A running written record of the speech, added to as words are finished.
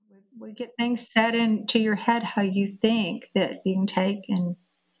We get things set into your head how you think that you can take and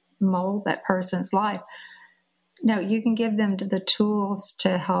mold that person's life. No, you can give them the tools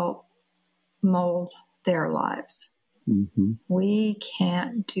to help mold their lives. Mm-hmm. We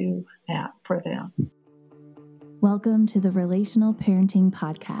can't do that for them. Welcome to the Relational Parenting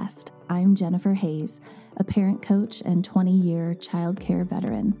Podcast. I'm Jennifer Hayes, a parent coach and 20-year childcare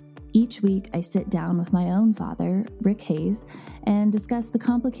veteran. Each week, I sit down with my own father, Rick Hayes, and discuss the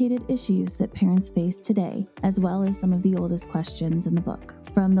complicated issues that parents face today, as well as some of the oldest questions in the book.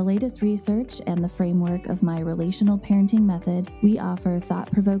 From the latest research and the framework of my relational parenting method, we offer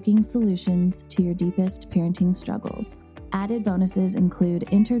thought-provoking solutions to your deepest parenting struggles. Added bonuses include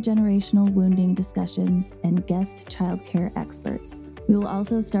intergenerational wounding discussions and guest childcare experts. We will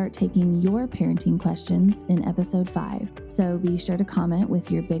also start taking your parenting questions in episode 5, so be sure to comment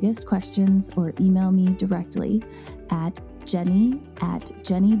with your biggest questions or email me directly at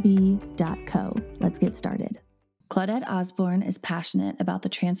jenny@jennyb.co. Let's get started. Claudette Osborne is passionate about the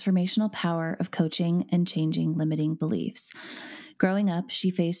transformational power of coaching and changing limiting beliefs. Growing up, she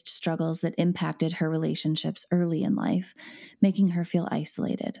faced struggles that impacted her relationships early in life, making her feel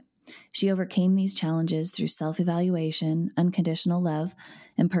isolated. She overcame these challenges through self-evaluation, unconditional love,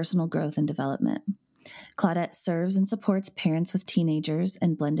 and personal growth and development. Claudette serves and supports parents with teenagers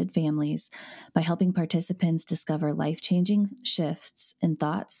and blended families by helping participants discover life-changing shifts in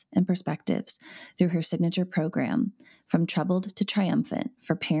thoughts and perspectives through her signature program, From Troubled to Triumphant,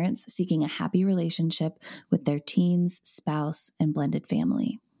 for parents seeking a happy relationship with their teens, spouse, and blended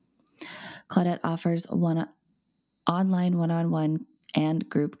family. Claudette offers online one-on-one and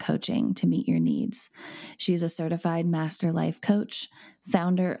group coaching to meet your needs. She's a certified master life coach,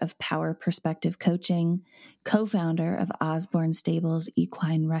 founder of Power Perspective Coaching, co-founder of Osborne Stables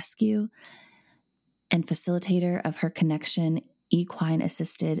Equine Rescue, and facilitator of her Connection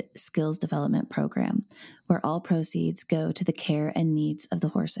Equine-Assisted Skills Development Program, where all proceeds go to the care and needs of the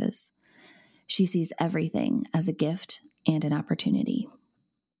horses. She sees everything as a gift and an opportunity.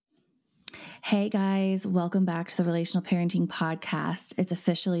 Hey guys, welcome back to the Relational Parenting Podcast. It's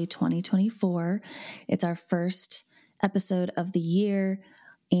officially 2024. It's our first episode of the year,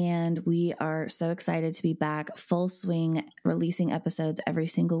 and we are so excited to be back full swing, releasing episodes every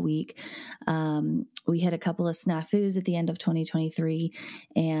single week. We hit a couple of snafus at the end of 2023,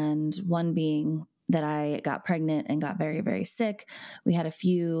 and one being that I got pregnant and got very, very sick. We had a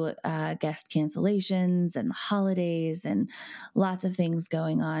few guest cancellations and the holidays and lots of things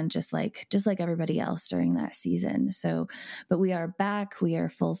going on, just like everybody else during that season. So, but we are back. We are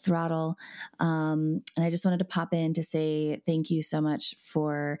full throttle. And I just wanted to pop in to say thank you so much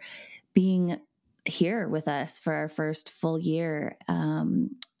for being here with us for our first full year.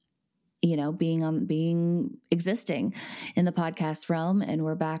 Existing in the podcast realm, and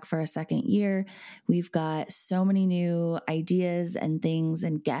we're back for a second year. We've got so many new ideas and things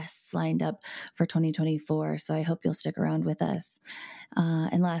and guests lined up for 2024. So I hope you'll stick around with us.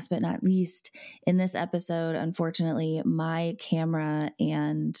 And last but not least, in this episode, unfortunately, my camera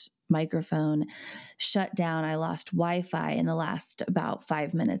and microphone shut down. I lost Wi-Fi in the last about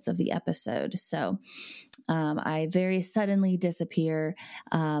 5 minutes of the episode. So I very suddenly disappear,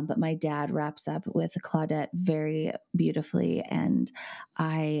 but my dad wraps up with Claudette very beautifully, and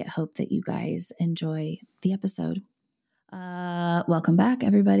I hope that you guys enjoy the episode. Welcome back,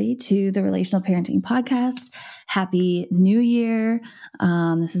 everybody, to the Relational Parenting Podcast. Happy New Year.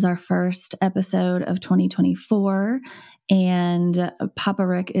 This is our first episode of 2024, and Papa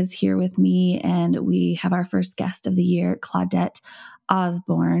Rick is here with me, and we have our first guest of the year, Claudette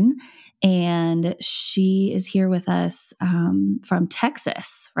Osborne, and she is here with us from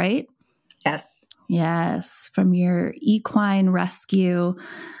Texas, right? Yes. Yes, from your equine rescue.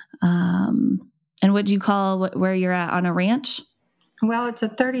 And what do you call where you're at, on a ranch? Well, it's a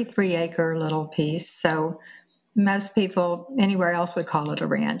 33-acre little piece, so most people anywhere else would call it a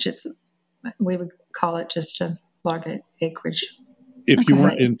ranch. We would call it just a large acreage. If you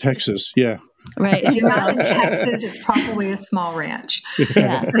weren't in Texas, yeah. Right. If you're not in Texas, it's probably a small ranch.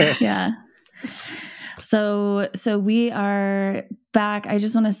 Yeah. So we are back. I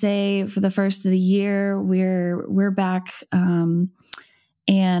just want to say, for the first of the year, we're back.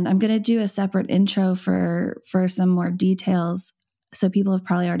 And I'm going to do a separate intro for some more details. So people have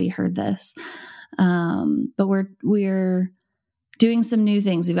probably already heard this. But we're doing some new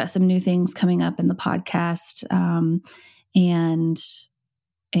things. We've got some new things coming up in the podcast.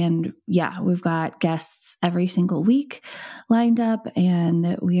 And yeah, we've got guests every single week lined up,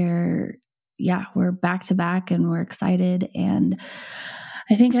 and we're back to back, and we're excited. And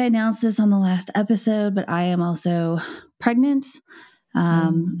I think I announced this on the last episode, but I am also pregnant.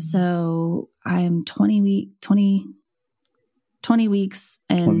 So I'm 20 weeks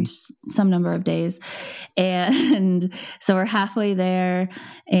and some number of days. And so we're halfway there.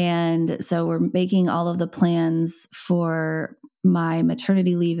 And so we're making all of the plans for my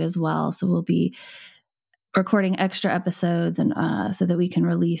maternity leave as well. So we'll be recording extra episodes and so that we can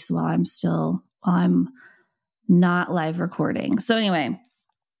release while I'm not live recording. So anyway,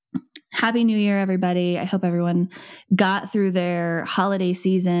 Happy New Year, everybody. I hope everyone got through their holiday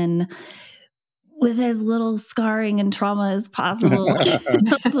season with as little scarring and trauma as possible,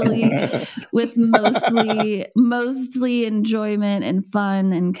 hopefully with mostly enjoyment and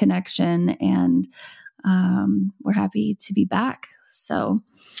fun and connection. And we're happy to be back. So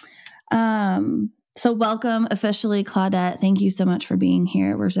welcome officially, Claudette. Thank you so much for being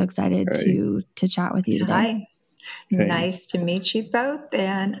here. We're so excited to chat with you today. Hi. Hey. Nice to meet you both.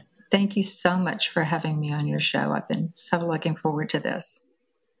 And thank you so much for having me on your show. I've been so looking forward to this.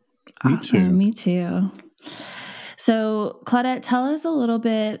 Awesome. Me too. So, Claudette, tell us a little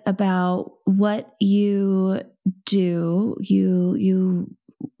bit about what you do. You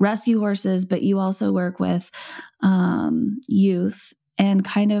rescue horses, but you also work with youth, and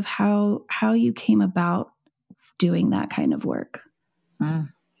kind of how you came about doing that kind of work.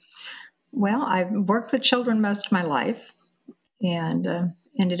 Well, I've worked with children most of my life, and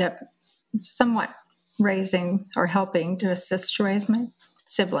ended up somewhat raising or helping to assist to raise my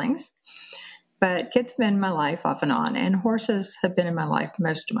siblings. But kids have been in my life off and on, and horses have been in my life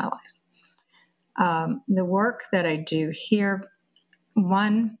most of my life. The work that I do here,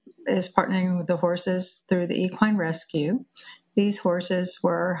 one is partnering with the horses through the Equine Rescue. These horses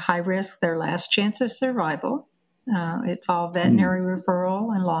were high risk, their last chance of survival. It's all veterinary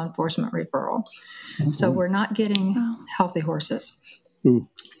referral and law enforcement referral. So we're not getting healthy horses.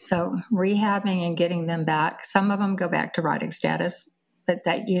 So rehabbing and getting them back, some of them go back to riding status, but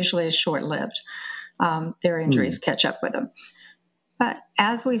that usually is short-lived. Their injuries catch up with them. But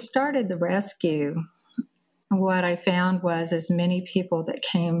as we started the rescue, what I found was as many people that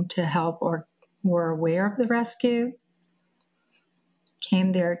came to help or were aware of the rescue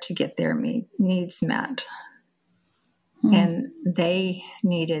came there to get their needs met. And they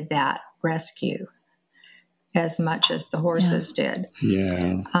needed that rescue as much as the horses did.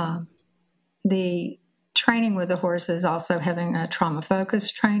 The training with the horses, also having a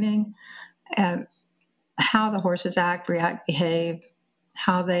trauma-focused training, how the horses act, react, behave,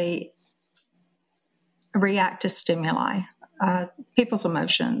 how they react to stimuli, people's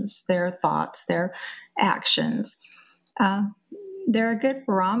emotions, their thoughts, their actions. They're a good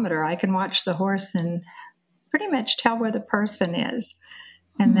barometer. I can watch the horse and pretty much tell where the person is,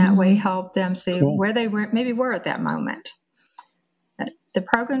 and that way help them see where they were at that moment. The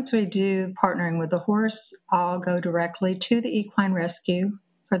programs we do partnering with the horse all go directly to the Equine Rescue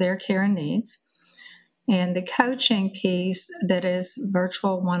for their care and needs. And the coaching piece that is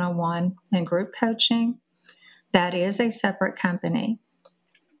virtual one-on-one and group coaching, that is a separate company.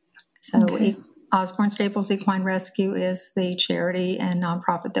 So Osborne Stables Equine Rescue is the charity and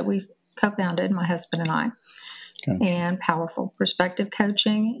nonprofit that we co-founded, my husband and I. And Powerful Perspective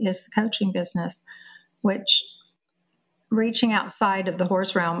Coaching is the coaching business, which, reaching outside of the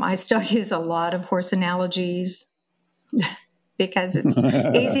horse realm, I still use a lot of horse analogies because it's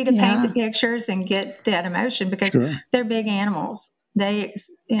easy to paint the pictures and get that emotion, because they're big animals. They,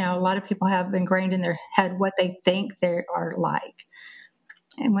 a lot of people have ingrained in their head what they think they are like.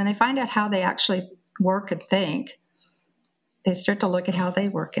 And when they find out how they actually work and think, they start to look at how they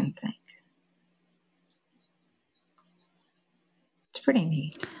work and think. It's pretty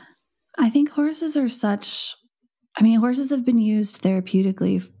neat. I think horses are horses have been used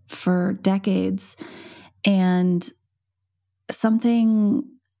therapeutically for decades. And something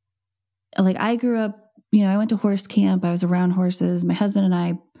like, I grew up, I went to horse camp. I was around horses. My husband and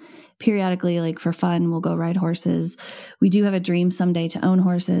I periodically, like for fun, we'll go ride horses. We do have a dream someday to own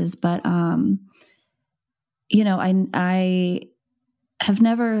horses, but, I have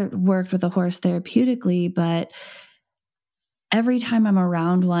never worked with a horse therapeutically, but every time I'm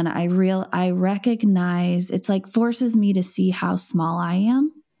around one, I recognize, it's like forces me to see how small I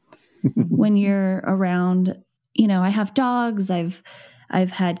am when you're around, I have dogs, I've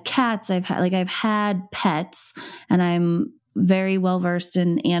had cats, I've had pets, and I'm very well versed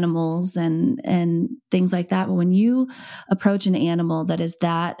in animals and things like that. But when you approach an animal that is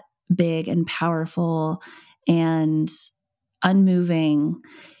that big and powerful and unmoving,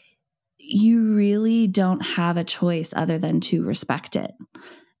 you really don't have a choice other than to respect it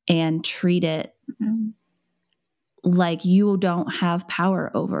and treat it like you don't have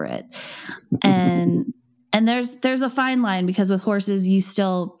power over it. And And there's a fine line, because with horses, you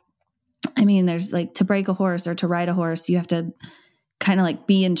still, there's like, to break a horse or to ride a horse, you have to kind of like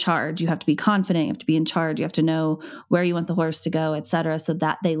be in charge. You have to be confident. You have to be in charge. You have to know where you want the horse to go, et cetera, so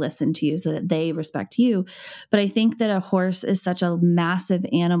that they listen to you, so that they respect you. But I think that a horse is such a massive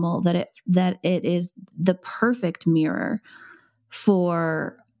animal that it is the perfect mirror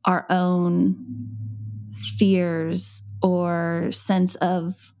for our own fears or sense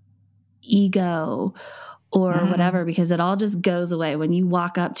of ego or whatever, because it all just goes away when you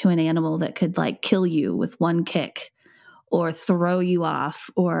walk up to an animal that could like kill you with one kick or throw you off,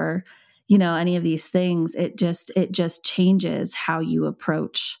 or, any of these things. It just changes how you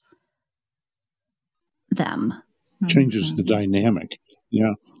approach them. Changes the dynamic.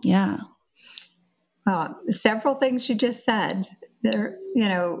 Yeah. Yeah. Several things you just said there,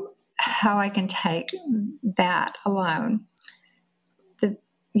 how I can take that alone.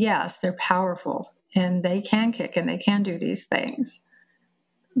 Yes, they're powerful and they can kick and they can do these things.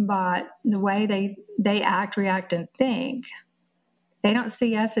 But the way they act, react, and think, they don't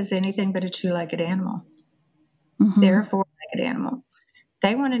see us as anything but a two-legged animal. Mm-hmm. They're a four-legged animal.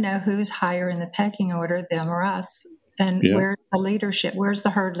 They want to know who's higher in the pecking order, them or us, and where's the leadership, where's the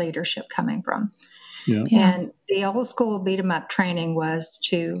herd leadership coming from. Yeah. And the old school beat-em-up training was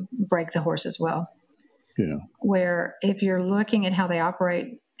to break the horse's will. Yeah. Where if you're looking at how they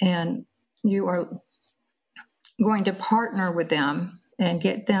operate and you are going to partner with them and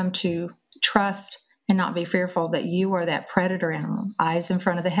get them to trust and not be fearful that you are that predator animal. Eyes in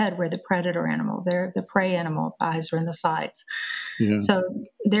front of the head, we're the predator animal. They're the prey animal. Eyes are in the sides. Yeah. So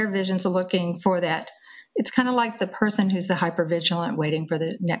their visions are looking for that. It's kind of like the person who's the hypervigilant waiting for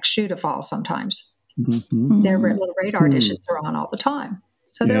the next shoe to fall sometimes. Mm-hmm. Their little radar dishes are on all the time.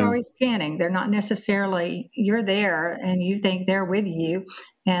 So they're always scanning. They're not necessarily, you're there and you think they're with you.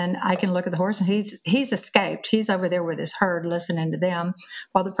 And I can look at the horse and he's escaped. He's over there with his herd listening to them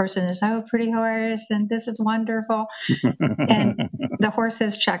while the person is, oh, pretty horse, and this is wonderful. And the horse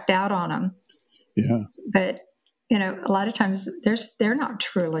has checked out on them. Yeah. But, a lot of times they're not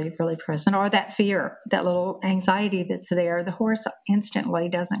truly, really present, or that fear, that little anxiety that's there, the horse instantly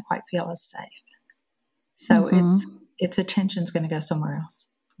doesn't quite feel as safe. So its attention's going to go somewhere else.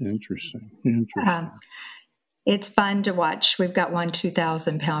 Interesting. It's fun to watch. We've got one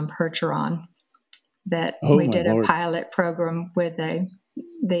 2,000-pound percheron that we did a pilot program with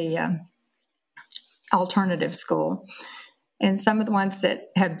the alternative school. And some of the ones that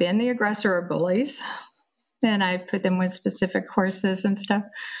have been the aggressor are bullies. And I put them with specific horses and stuff.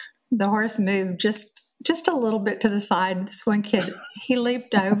 The horse moved just a little bit to the side. This one kid, he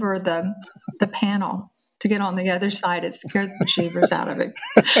leaped over the panel to get on the other side. It scared the bejeebers out of him.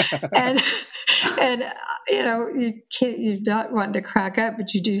 And you're not wanting to crack up,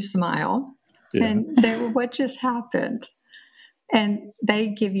 but you do smile and say, well, what just happened? And they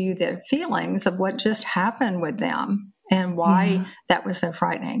give you the feelings of what just happened with them and why that was so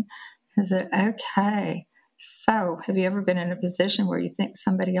frightening. Is it okay? So have you ever been in a position where you think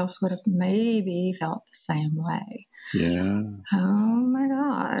somebody else would have maybe felt the same way? Yeah. Oh my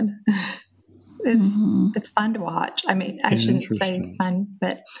God. It's fun to watch. I shouldn't say fun,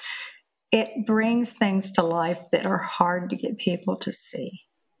 but it brings things to life that are hard to get people to see.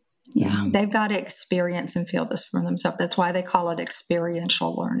 Yeah. They've got to experience and feel this for themselves. That's why they call it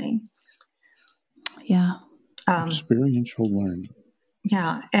experiential learning. Yeah. Experiential learning.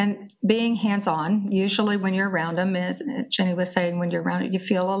 Yeah. And being hands-on, usually when you're around them, as Jenny was saying, when you're around it, you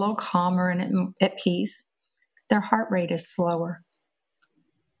feel a little calmer and at peace. Their heart rate is slower.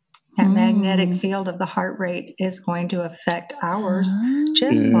 That magnetic field of the heart rate is going to affect ours,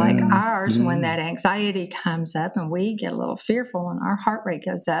 just like ours. When that anxiety comes up and we get a little fearful and our heart rate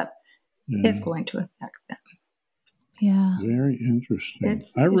goes up, it's going to affect them. Yeah. Very interesting.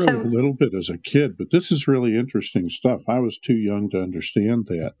 I wrote a little bit as a kid, but this is really interesting stuff. I was too young to understand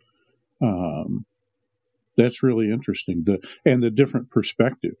that. That's really interesting. The different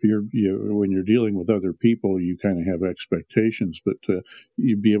perspective. When you're dealing with other people, you kind of have expectations, but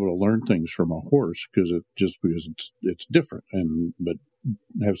you'd be able to learn things from a horse because it's different, but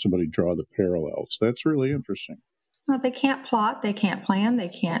have somebody draw the parallels. That's really interesting. Well, they can't plot, they can't plan, they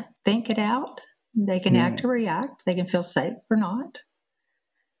can't think it out. They can act or react. They can feel safe or not.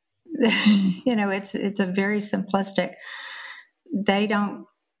 It's a very simplistic. They don't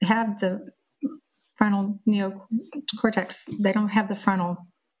have the frontal neocortex. They don't have the frontal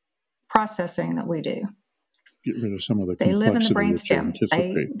processing that we do. Get rid of some of the complexity. They live in the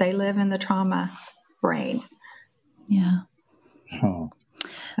brainstem. They live in the trauma brain. Yeah. Huh.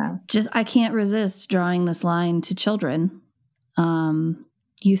 So. I can't resist drawing this line to children.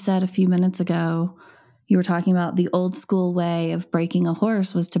 You said a few minutes ago, you were talking about the old school way of breaking a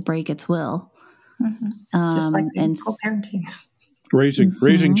horse was to break its will. Just like the school parenting.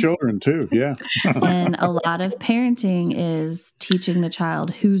 Raising children too. Yeah. And a lot of parenting is teaching the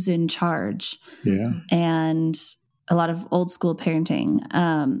child who's in charge. Yeah. And a lot of old school parenting.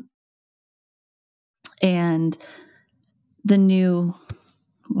 And the new,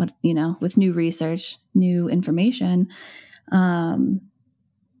 with new research, new information,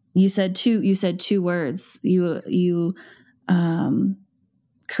 you said two words. You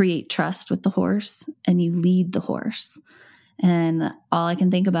create trust with the horse and you lead the horse. And all I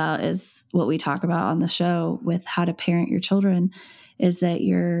can think about is what we talk about on the show with how to parent your children is that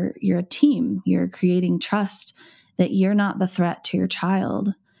you're a team. You're creating trust that you're not the threat to your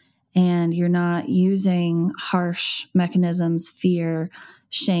child and you're not using harsh mechanisms, fear,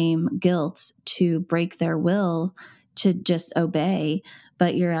 shame, guilt to break their will to just obey,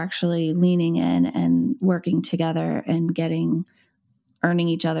 but you're actually leaning in and working together and earning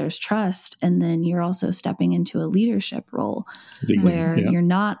each other's trust. And then you're also stepping into a leadership role where you're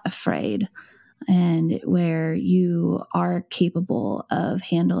not afraid and where you are capable of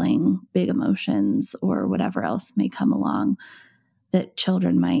handling big emotions or whatever else may come along that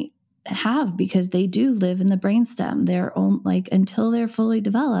children might have, because they do live in the brainstem. They're until they're fully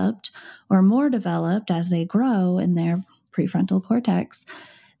developed or more developed as they grow in their prefrontal cortex,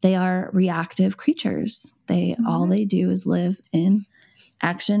 they are reactive creatures. All they do is live in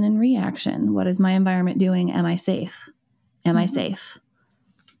action and reaction. What is my environment doing? Am I safe? Am I safe?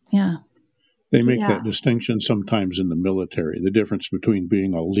 Yeah. They make that distinction sometimes in the military, the difference between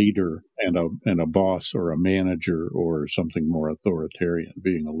being a leader and a boss or a manager or something more authoritarian.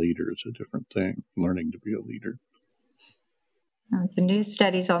 Being a leader is a different thing, learning to be a leader. The new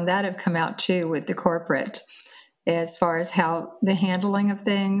studies on that have come out too with the corporate, as far as how the handling of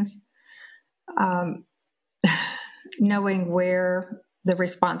things, knowing where the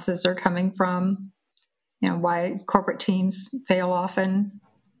responses are coming from, why corporate teams fail often,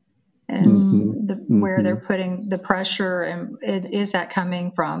 and where they're putting the pressure, and is that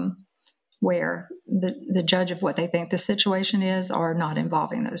coming from where the judge of what they think the situation is, or not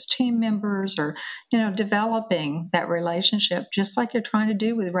involving those team members, or developing that relationship, just like you're trying to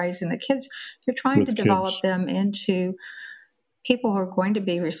do with raising the kids. You're trying to develop them into people who are going to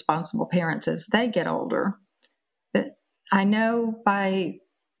be responsible parents as they get older. But I know by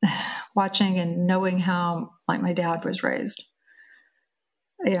watching and knowing how, like, my dad was raised,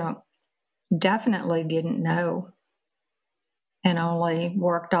 definitely didn't know and only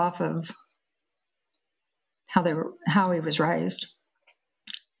worked off of how he was raised.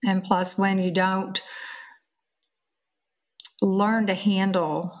 And plus, when you don't learn to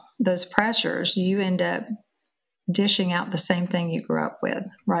handle those pressures, you end up dishing out the same thing you grew up with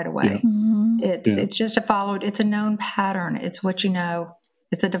right away. Yeah. It's just it's a known pattern. It's what you know.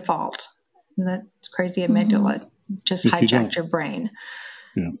 It's a default. And that crazy amygdala just hijacked your brain.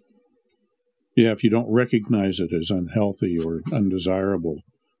 Yeah. Yeah, if you don't recognize it as unhealthy or undesirable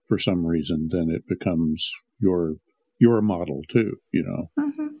for some reason, then it becomes your model too,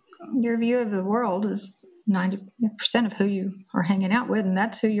 Your view of the world is 90% of who you are hanging out with, and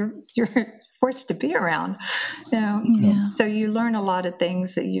that's who you're forced to be around. So you learn a lot of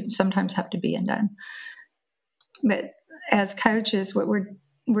things that you sometimes have to be undone. But as coaches,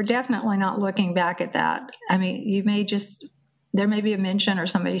 we're definitely not looking back at that. I mean, there may be a mention or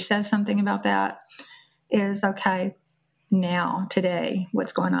somebody says something about that. Is okay now, today,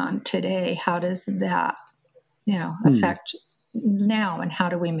 what's going on today? How does that, affect now, and how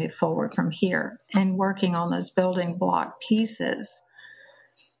do we move forward from here? And working on those building block pieces.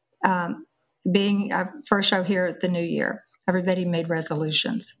 Being our first show here at the new year, everybody made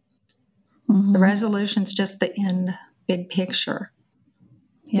resolutions. The resolution's just the end, big picture.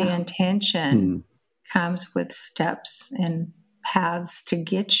 Yeah. The intention comes with steps and paths to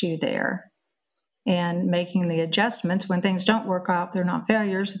get you there, and making the adjustments when things don't work out. They're not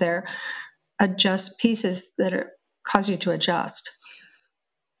failures. They're adjust pieces that cause you to adjust.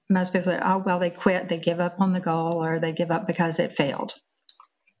 Most people say, they quit, they give up on the goal, or they give up because it failed.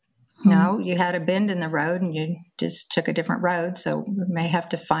 No, you had a bend in the road and you just took a different road. So we may have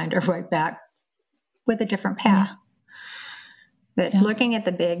to find our way back with a different path. Yeah. But looking at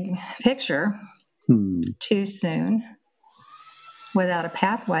the big picture too soon without a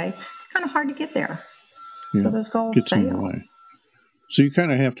pathway, it's kind of hard to get there. Yeah. So those goals fail. So you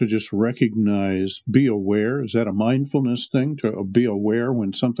kind of have to just recognize, be aware. Is that a mindfulness thing, to be aware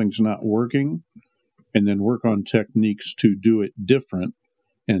when something's not working, and then work on techniques to do it different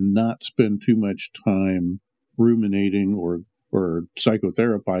and not spend too much time ruminating or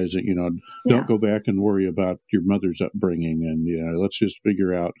psychotherapize it. Don't go back and worry about your mother's upbringing, and let's just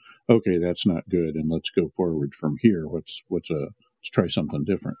figure out, okay, that's not good, and let's go forward from here. Let's try something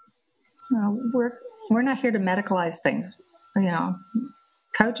different. We're not here to medicalize things.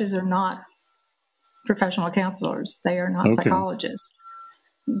 Coaches are not professional counselors. They are not psychologists.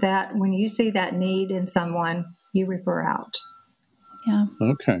 That when you see that need in someone, you refer out. Yeah.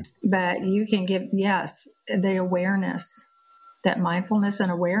 Okay. But you can give, the awareness, that mindfulness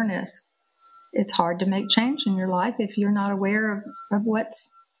and awareness. It's hard to make change in your life if you're not aware of what's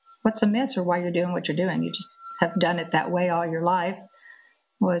amiss or why you're doing what you're doing. You just have done it that way all your life.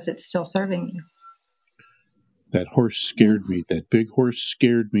 Was it still serving you? That horse scared me. That big horse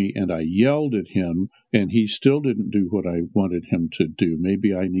scared me, and I yelled at him, and he still didn't do what I wanted him to do.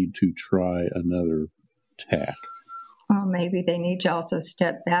 Maybe I need to try another tack. Well, maybe they need to also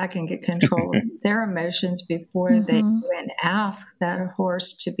step back and get control of their emotions before they go and ask that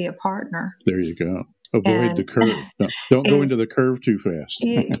horse to be a partner. There you go. Avoid the curve. Don't go into the curve too fast.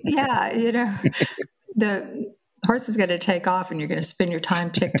 The horse is going to take off, and you're going to spend your time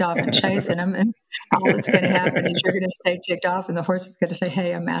ticked off and chasing him, and all that's going to happen is you're going to stay ticked off, and the horse is going to say,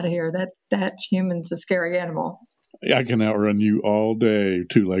 "Hey, I'm out of here. That human's a scary animal. I can outrun you all day,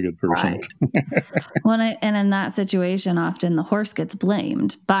 two-legged person." Right. And in that situation, often the horse gets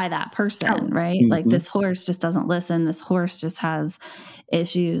blamed by that person, right? Mm-hmm. Like, this horse just doesn't listen. This horse just has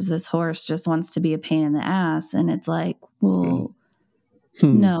issues. This horse just wants to be a pain in the ass. And it's like, well,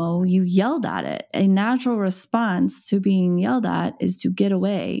 no, you yelled at it. A natural response to being yelled at is to get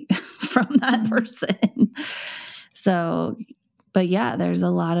away from that person. So, but there's a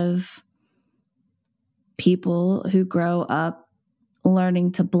lot of people who grow up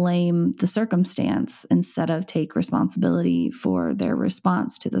learning to blame the circumstance instead of take responsibility for their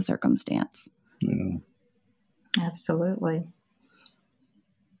response to the circumstance. Yeah. Absolutely.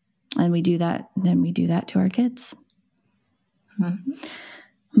 And we do that to our kids. Mm-hmm.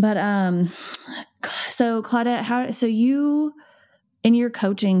 But so Claudette, so you, in your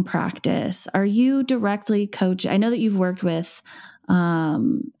coaching practice, are you directly coaching? I know that you've worked with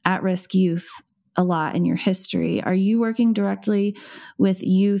at-risk youth a lot in your history. Are you working directly with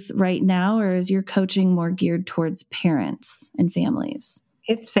youth right now, or is your coaching more geared towards parents and families?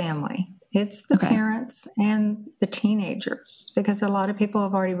 It's family. It's the parents and the teenagers, because a lot of people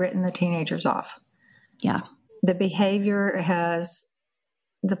have already written the teenagers off. Yeah. The behavior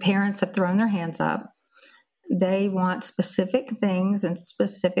the parents have thrown their hands up. They want specific things and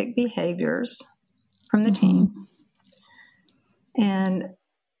specific behaviors from the teen. And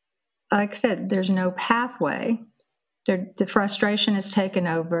like I said, there's no pathway. The frustration has taken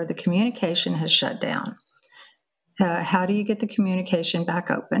over. The communication has shut down. How do you get the communication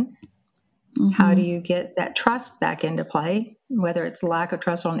back open? Mm-hmm. How do you get that trust back into play, whether it's lack of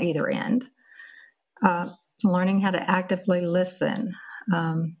trust on either end? Learning how to actively listen.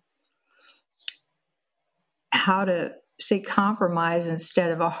 How to seek compromise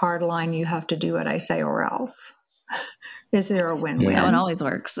instead of a hard line, you have to do what I say or else. Is there a win-win? That one always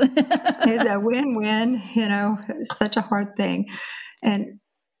works. Is a win-win, such a hard thing. And,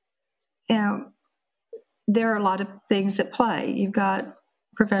 there are a lot of things at play. You've got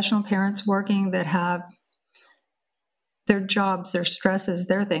professional parents working that have their jobs, their stresses,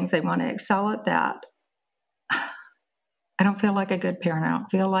 their things. They want to excel at that. I don't feel like a good parent. I don't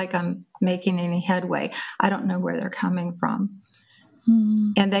feel like I'm making any headway. I don't know where they're coming from.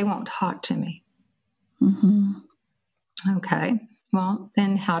 Mm-hmm. And they won't talk to me. Mm-hmm. Okay, well,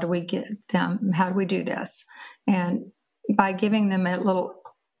 then how do we get them? How do we do this? And by giving them a little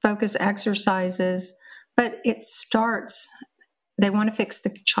focus exercises, but it starts, they want to fix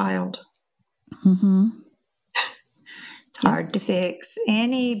the child. Mm-hmm. It's hard to fix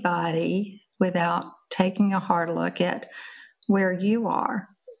anybody without taking a hard look at where you are.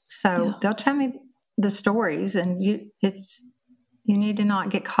 So they'll tell me the stories, and you need to not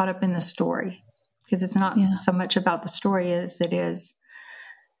get caught up in the story, because it's not so much about the story as it is,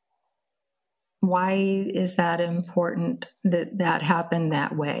 why is that important that happened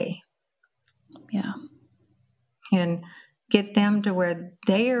that way? Yeah. And get them to where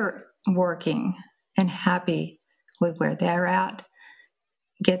they're working and happy with where they're at.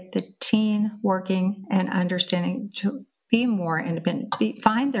 Get the teen working and understanding to be more independent,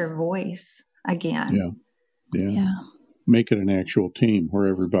 find their voice again. Yeah. Make it an actual team where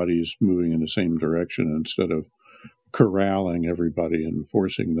everybody's moving in the same direction instead of corralling everybody and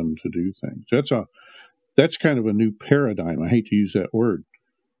forcing them to do things. That's kind of a new paradigm. I hate to use that word.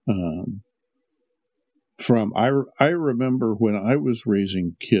 I remember when I was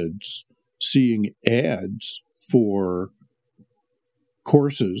raising kids, seeing ads for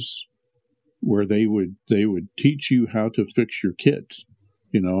courses where they would teach you how to fix your kids.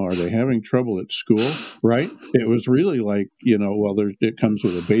 Are they having trouble at school? Right? It was really like, it comes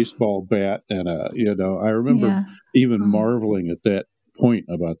with a baseball bat and I remember even marveling at that point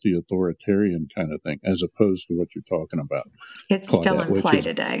about the authoritarian kind of thing, as opposed to what you're talking about. It's Claudette, still in play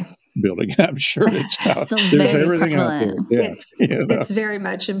today. Building, I'm sure it's still there's everything prevalent. Out there. Yeah, it's very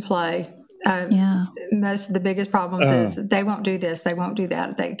much in play. Most of the biggest problems is they won't do this, they won't do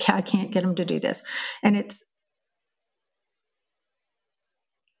that. I can't get them to do this, and it's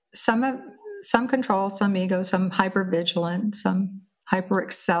some control, some ego, some hypervigilant, some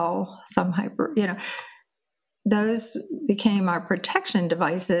hyper-excel, some hyper. Those became our protection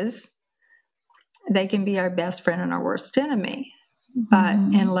devices. They can be our best friend and our worst enemy, but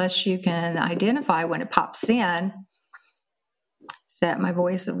unless you can identify when it pops in. Is that my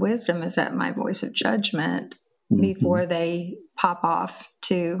voice of wisdom? Is that my voice of judgment? Before they pop off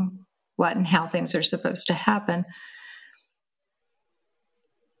to what and how things are supposed to happen.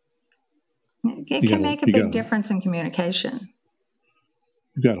 It can make a big difference in communication.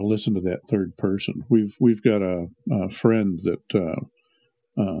 You've got to listen to that third person. We've got a friend that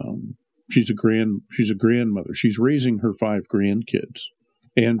she's a grandmother. She's raising her 5 grandkids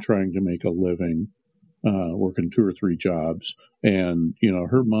and trying to make a living. Working 2 or 3 jobs, and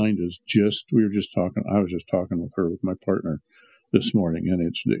her mind is we were just talking. I was just talking with her, with my partner this morning,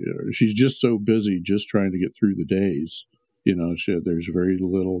 and she's just so busy just trying to get through the days. There's very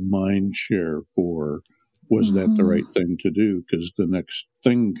little mind share for was that the right thing to do, because the next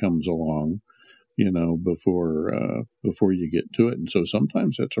thing comes along, before you get to it, and so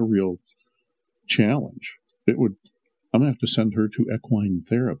sometimes that's a real challenge. I'm going to have to send her to equine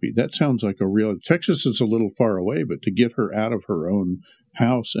therapy. That sounds like Texas is a little far away, but to get her out of her own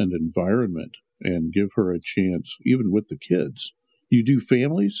house and environment and give her a chance, even with the kids. You do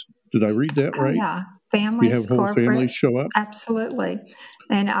families? Did I read that right? Yeah, families. You have whole corporate, families show up? Absolutely.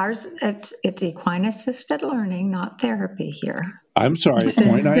 And ours, it's equine-assisted learning, not therapy here. I'm sorry,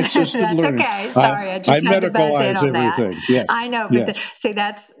 equine-assisted learning. That's okay. Sorry, I just had to buzz in on everything. That. Yes. I know, but see,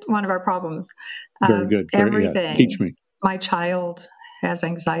 that's one of our problems. Very good. Everything. Yeah. Teach me. My child has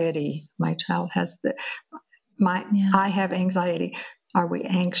anxiety. My child has I have anxiety. Are we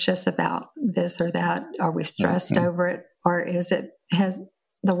anxious about this or that? Are we stressed over it? Or has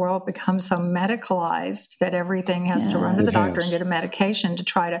the world become so medicalized that everything has to run to the doctor and get a medication to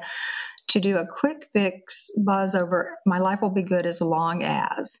try to do a quick fix buzz over, my life will be good as long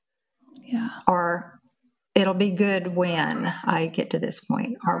as, or it'll be good when I get to this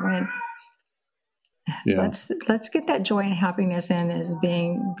point, or when. Let's get that joy and happiness in as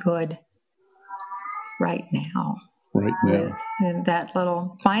being good right now. Right now. With that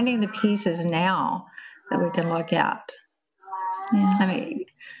little finding the pieces now that we can look at. Yeah. I mean,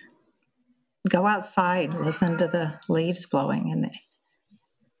 go outside, listen to the leaves blowing and the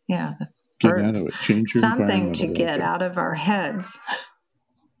birds. Change your something to get out of our heads.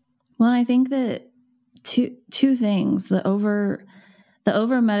 Well, I think that two things. The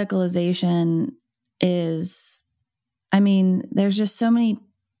overmedicalization is, there's just so many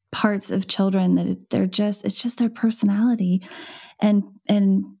parts of children that it's just their personality. And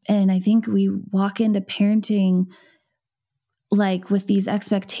I think we walk into parenting like with these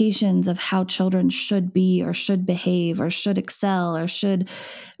expectations of how children should be or should behave or should excel or should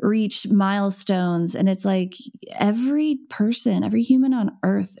reach milestones. And it's like every person, every human on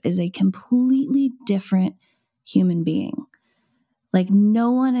earth is a completely different human being. Like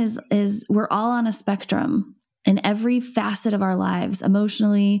no one is we're all on a spectrum in every facet of our lives,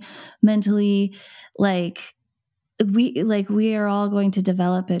 emotionally, mentally, we are all going to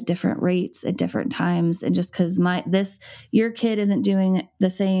develop at different rates at different times. And just because your kid isn't doing the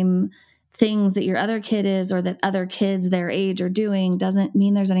same things that your other kid is, or that other kids their age are doing, doesn't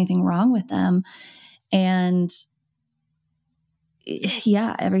mean there's anything wrong with them. And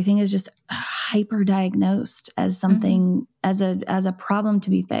everything is just hyper diagnosed as something, as a problem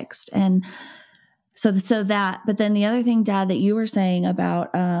to be fixed. And so that, but then the other thing, Dad, that you were saying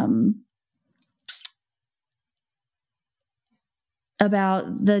about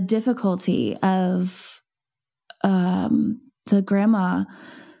the difficulty of the grandma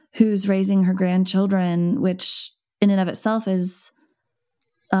who's raising her grandchildren, which in and of itself is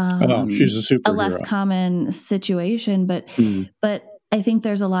she's a superhero. A less common situation, but I think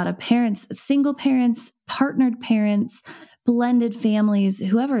there's a lot of parents, single parents, partnered parents, blended families,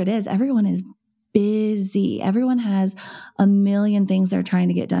 whoever it is, everyone is busy. Everyone has a million things they're trying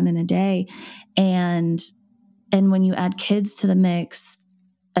to get done in a day. And when you add kids to the mix,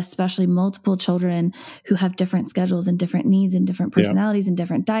 especially multiple children who have different schedules and different needs and different personalities and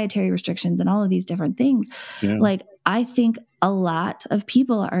different dietary restrictions and all of these different things. Like, I think a lot of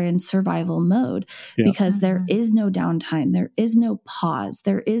people are in survival mode because there is no downtime. There is no pause.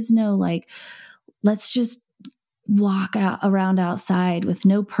 There is no like, let's just walk around outside with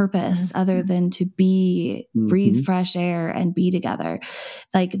no purpose other than to be, breathe fresh air and be together.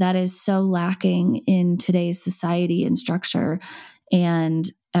 Like, that is so lacking in today's society and structure. And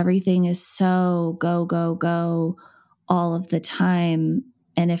everything is so go, go, go all of the time.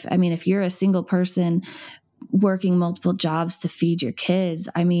 And if you're a single person working multiple jobs to feed your kids,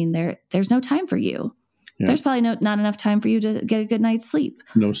 I mean, there's no time for you. Yeah. There's probably not enough time for you to get a good night's sleep.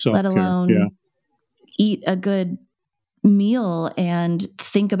 No self-care. Let alone eat a good meal and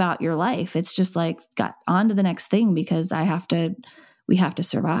think about your life. It's just like, got on to the next thing because we have to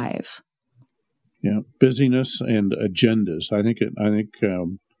survive. Yeah, busyness and agendas. I think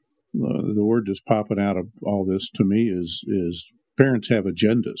the word that's popping out of all this to me is parents have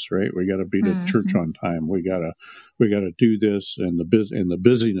agendas, right? We got to be to church on time. We got to do this, and the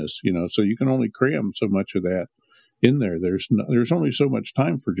busyness, So you can only cram so much of that in there. There's only so much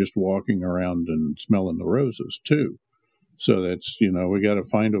time for just walking around and smelling the roses too. So that's we got to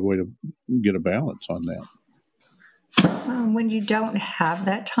find a way to get a balance on that. When you don't have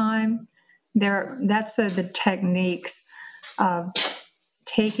that time. That's the techniques of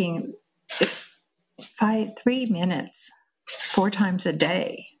taking 3 minutes 4 times a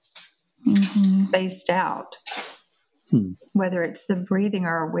day, spaced out, whether it's the breathing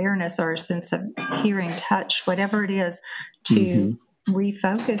or awareness or a sense of hearing, touch, whatever it is, to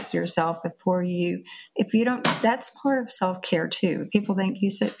refocus yourself if you don't, that's part of self-care too. People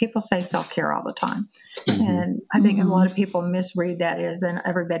say self-care all the time. And I think a lot of people misread that as, and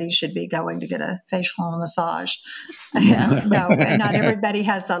everybody should be going to get a facial massage. No, and not everybody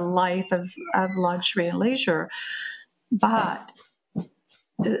has a life of luxury and leisure, but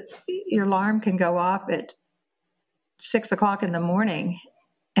your alarm can go off at 6:00 in the morning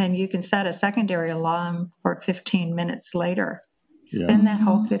and you can set a secondary alarm for 15 minutes later. Spend that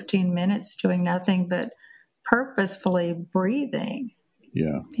whole 15 minutes doing nothing but purposefully breathing.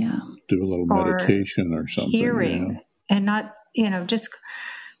 Yeah. Do a little meditation or something. Hearing, and not, just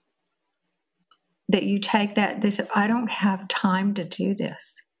that you take that. They said, I don't have time to do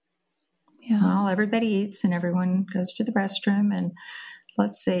this. Yeah. Well, everybody eats and everyone goes to the restroom, and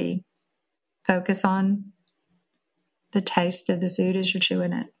let's see, focus on the taste of the food as you're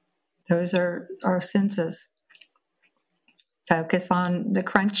chewing it. Those are our senses. Focus on the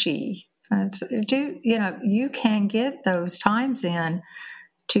crunchy. You can get those times in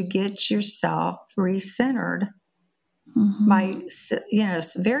to get yourself recentered by,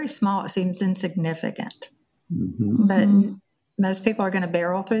 it's very small. It seems insignificant, but most people are going to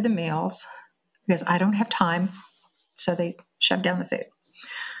barrel through the meals because I don't have time. So they shove down the food.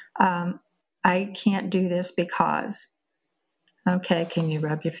 I can't do this because, okay, can you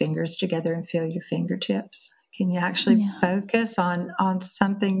rub your fingers together and feel your fingertips? Can you actually focus on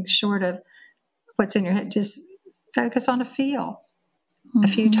something short of what's in your head? Just focus on a feel. A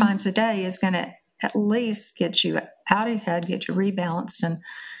few times a day is going to at least get you out of your head, get you rebalanced, and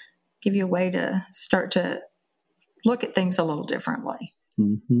give you a way to start to look at things a little differently.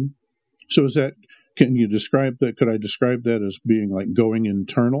 So can you describe that? Could I describe that as being like going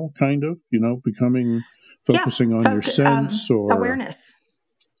internal, kind of, focusing on your sense or awareness?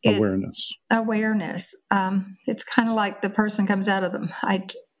 Awareness. It's kind of like the person comes out of I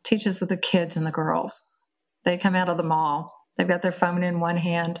teach this with the kids and the girls. They come out of the mall. They've got their phone in one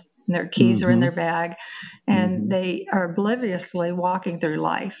hand and their keys are in their bag, and they are obliviously walking through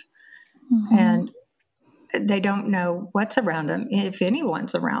life. And they don't know what's around them, if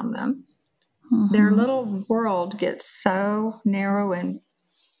anyone's around them. Their little world gets so narrow and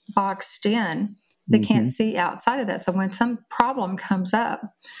boxed in, they can't see outside of that. So when some problem comes up,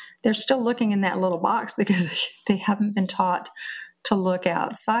 they're still looking in that little box because they haven't been taught to look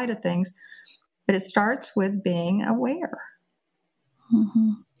outside of things. But it starts with being aware.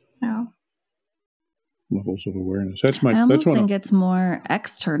 Levels of awareness. I almost think it's more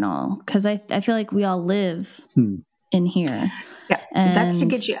external because I feel like we all live in here. Yeah, and that's to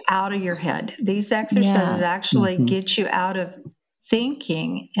get you out of your head. These exercises actually get you out of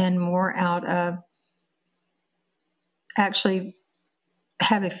thinking and more out of actually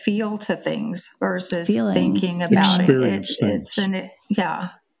have a feel to things versus thinking about it.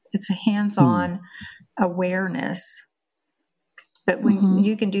 It's a hands-on awareness. But when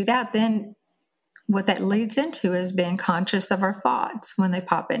you can do that, then what that leads into is being conscious of our thoughts when they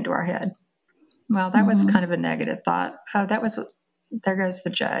pop into our head. Well, that was kind of a negative thought. Oh, that was there goes the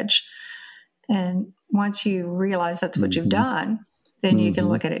judge. And once you realize that's what you've done, then you can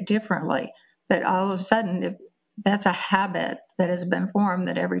look at it differently. But all of a sudden, that's a habit that has been formed,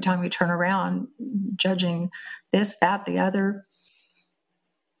 that every time you turn around judging this, that, the other,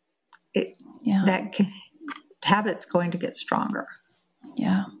 habit's going to get stronger.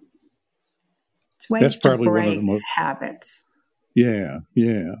 Yeah. It's ways That's probably to break one of the most habits. Yeah.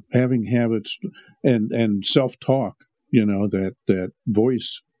 Having habits and self-talk, that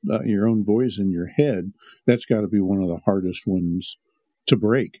voice, your own voice in your head, that's got to be one of the hardest ones to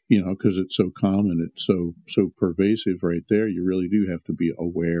break, because it's so common, it's so pervasive right there. You really do have to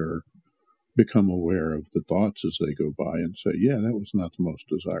become aware of the thoughts as they go by and say, yeah, that was not the most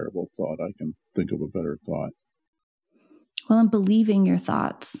desirable thought. I can think of a better thought. Well, and believing your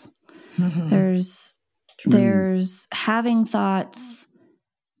thoughts. Mm-hmm. There's having thoughts,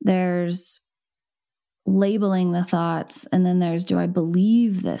 there's labeling the thoughts, and then there's, do I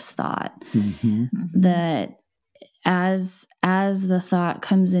believe this thought? That as the thought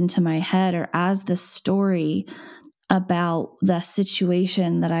comes into my head, or as the story about the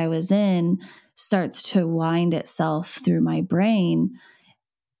situation that I was in starts to wind itself through my brain,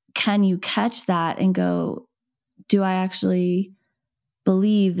 can you catch that and go, do I actually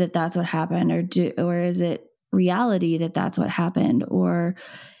believe that that's what happened, or is it reality that that's what happened? Or,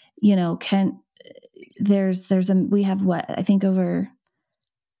 we have what, I think over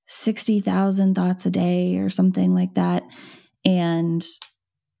 60,000 thoughts a day or something like that. And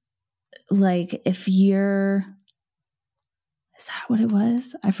like, is that what it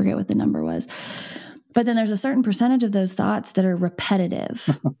was? I forget what the number was. But then there's a certain percentage of those thoughts that are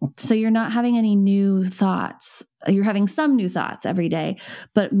repetitive. So you're not having any new thoughts. You're having some new thoughts every day,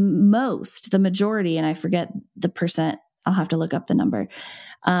 but the majority, and I forget the percent, I'll have to look up the number.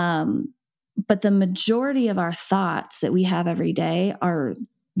 But the majority of our thoughts that we have every day are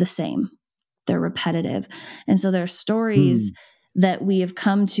the same. They're repetitive. And so there are stories that we have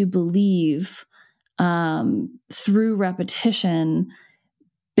come to believe through repetition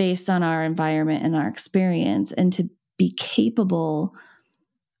based on our environment and our experience, and to be capable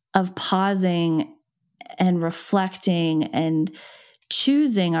of pausing and reflecting and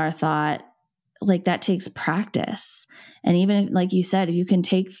choosing our thought, like that takes practice. And even if, like you said, if you can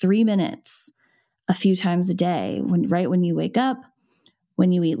take 3 minutes a few times a day, right when you wake up,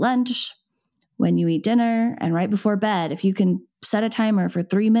 when you eat lunch, when you eat dinner, and right before bed, if you can set a timer for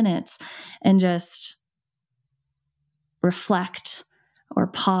 3 minutes and just reflect or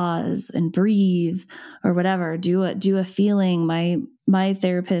pause and breathe or whatever, do a feeling. My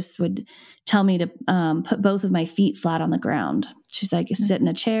therapist would tell me to put both of my feet flat on the ground. She's like, sit in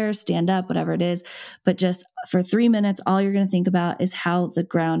a chair, stand up, whatever it is. But just for 3 minutes, all you're going to think about is how the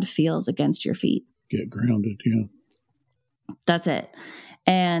ground feels against your feet. Get grounded, yeah. That's it.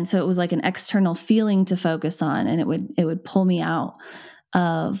 And so it was like an external feeling to focus on, and it would pull me out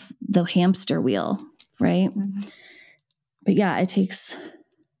of the hamster wheel, right? Mm-hmm. But yeah, it's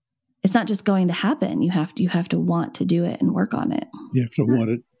not just going to happen. You have to want to do it and work on it. You have to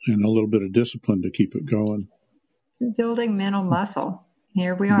want it, and a little bit of discipline to keep it going. Building mental muscle.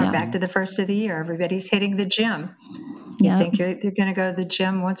 Here we are, back to the first of the year. Everybody's hitting the gym. You think you're going to go to the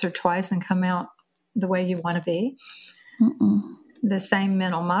gym once or twice and come out the way you want to be? Mm-mm. The same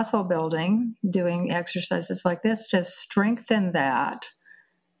mental muscle building, doing exercises like this to strengthen that,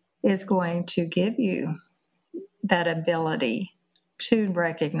 is going to give you that ability to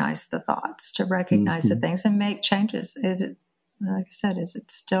recognize the thoughts, to recognize the things and make changes. Is it, like I said, is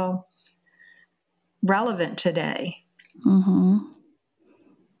it still relevant today? Mm-hmm.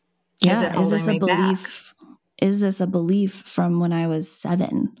 Yeah. Is it holding me back? Is this a belief from when I was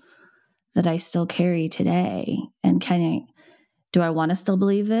 7 that I still carry today? And do I want to still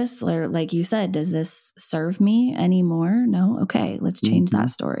believe this? Or like you said, does this serve me anymore? No? Okay, let's change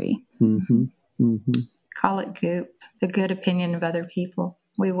that story. Mm-hmm. Mm-hmm. Call it goop, the good opinion of other people.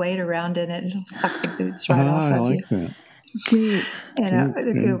 We wait around in it, it'll suck the boots right off of you. I like that. Goop.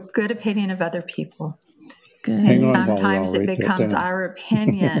 The goop, good opinion of other people. Good. And sometimes it becomes our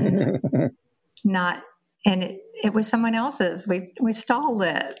opinion, and it was someone else's. We stole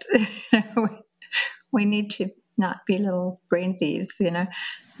it. We need to not be little brain thieves,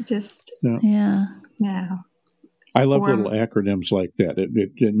 just. Yeah. I love little acronyms like that.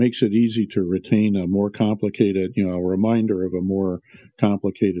 It makes it easy to retain a more complicated, a reminder of a more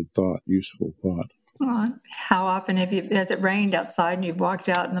complicated thought, useful thought. Well, how often has it rained outside and you've walked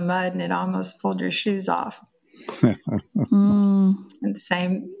out in the mud and it almost pulled your shoes off? And the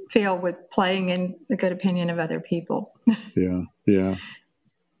same feel with playing in the good opinion of other people. Yeah.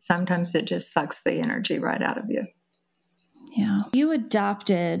 Sometimes it just sucks the energy right out of you. Yeah. You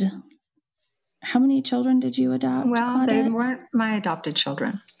adopted, how many children did you adopt, Well, Claudette? they weren't my adopted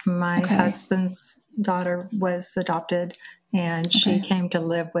children. My husband's daughter was adopted, and she came to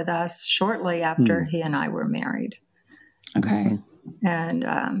live with us shortly after he and I were married. Okay.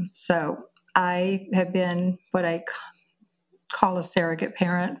 And so I have been what I call a surrogate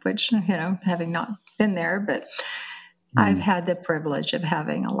parent, which, having not been there, but I've had the privilege of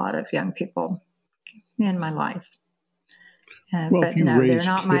having a lot of young people in my life. But no, they're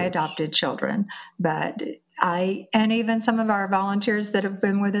not my adopted children. But and even some of our volunteers that have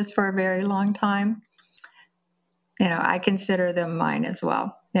been with us for a very long time, I consider them mine as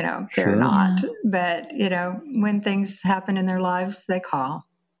well. They're not. But, when things happen in their lives, they call.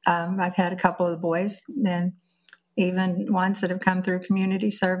 I've had a couple of the boys, and even ones that have come through community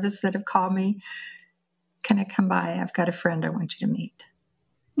service that have called me, can I come by? I've got a friend I want you to meet.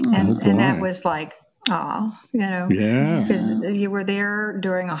 And that was like, because you were there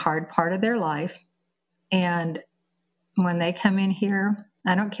during a hard part of their life. And when they come in here,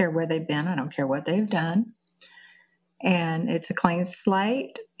 I don't care where they've been. I don't care what they've done. And it's a clean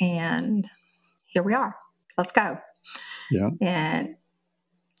slate. And here we are. Let's go. Yeah. And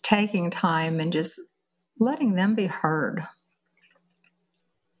taking time and just letting them be heard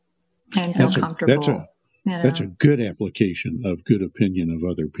and feel comfortable. That's a good application of good opinion of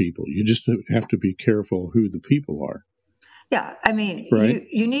other people. You just have to be careful who the people are. Yeah, I mean,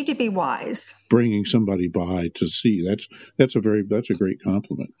 you need to be wise. Bringing somebody by to see, that's a great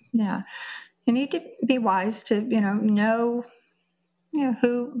compliment. Yeah, you need to be wise to know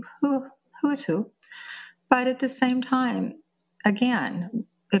who is who, but at the same time, again,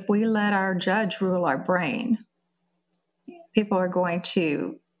 if we let our judge rule our brain, people are going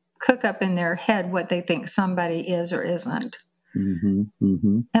to cook up in their head what they think somebody is or isn't.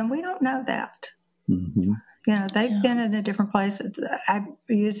 And we don't know that. They've been in a different place. I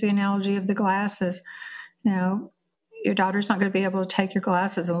use the analogy of the glasses. Your daughter's not going to be able to take your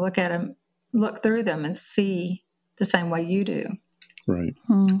glasses and look through them and see the same way you do. Right.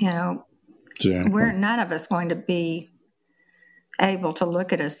 Exactly. We're none of us going to be able to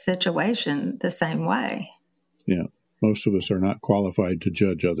look at a situation the same way. Yeah. Most of us are not qualified to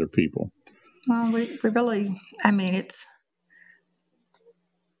judge other people. Well, we really, it's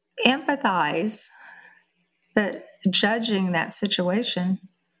empathize, but judging that situation,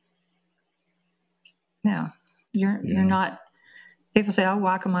 no, you're not. People say, "I'll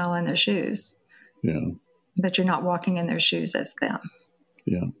walk a mile in their shoes." Yeah, but you're not walking in their shoes as them.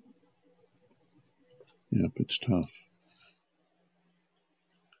 Yeah. Yep, it's tough.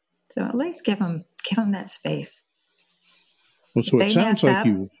 So at least give them that space. Well, so it sounds like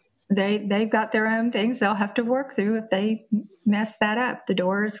they've got their own things they'll have to work through. If they mess that up, the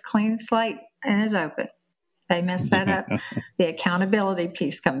door is clean slate and is open. If they mess that up, the accountability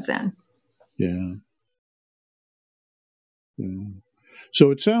piece comes in. Yeah.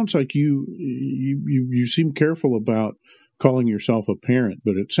 So it sounds like you seem careful about calling yourself a parent,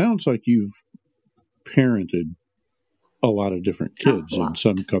 but it sounds like you've parented a lot of different kids in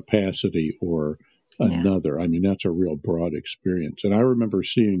some capacity or another. I mean, that's a real broad experience. And I remember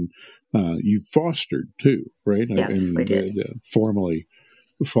seeing you fostered too, right? Yes, we did. Formally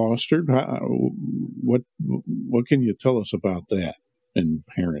fostered. What can you tell us about that and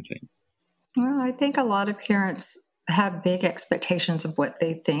parenting? Well, I think a lot of parents have big expectations of what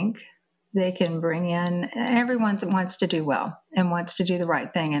they think they can bring in. And everyone wants to do well and wants to do the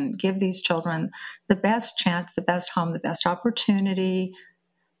right thing and give these children the best chance, the best home, the best opportunity,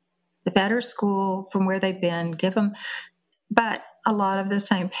 the better school from where they've been. Give them. But a lot of the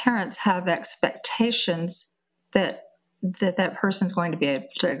same parents have expectations that person's going to be able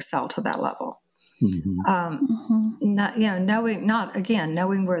to excel to that level. Knowing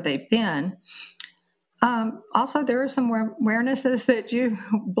where they've been. Also, there are some awarenesses that you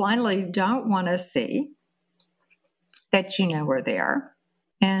blindly don't want to see that are there.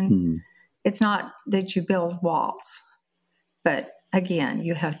 And it's not that you build walls, but again,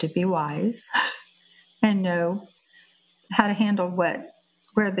 you have to be wise and know how to handle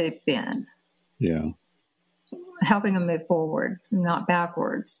where they've been. Yeah. Helping them move forward, not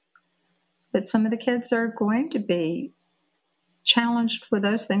backwards. But some of the kids are going to be challenged with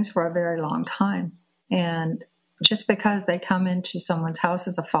those things for a very long time. And just because they come into someone's house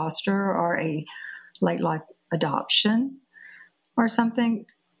as a foster or a late life adoption or something,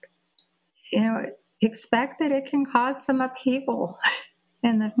 expect that it can cause some upheaval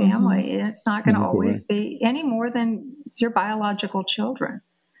in the family. It's not going to always be any more than your biological children.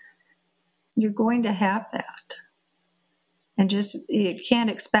 You're going to have that. And just, you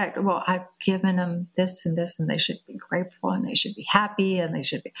can't expect, well, I've given them this and this, and they should be grateful, and they should be happy, and they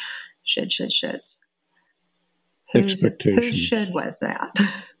should be, shoulds. Whose should was that?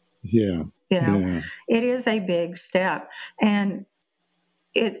 Yeah. It is a big step, and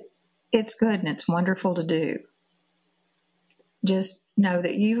it's good and it's wonderful to do. Just know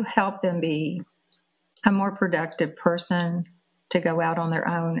that you help them be a more productive person to go out on their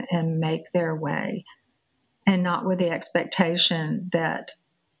own and make their way, and not with the expectation that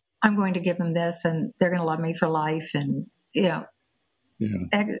I'm going to give them this and they're going to love me for life. And,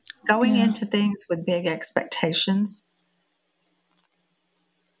 going into things with big expectations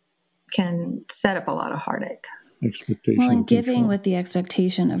can set up a lot of heartache. Well, and giving with the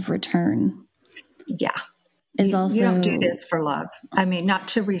expectation of return. Yeah. Is also, you don't do this for love. I mean, not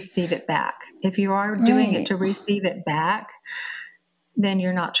to receive it back. If you are doing it to receive it back, then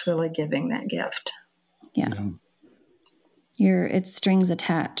you're not truly giving that gift. Yeah. It's strings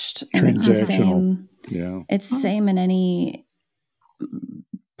attached. And transactional. It's the same. Yeah. It's the same in any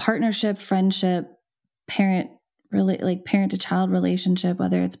partnership, friendship, parent to child relationship,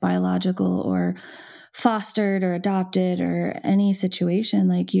 whether it's biological or fostered or adopted or any situation.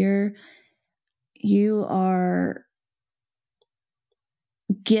 Like you are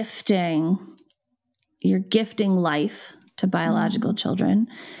gifting life to biological children.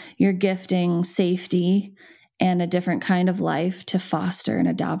 You're gifting safety and a different kind of life to foster and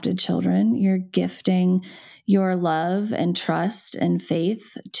adopted children. You're gifting your love and trust and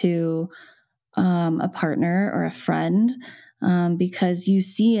faith to a partner or a friend, because you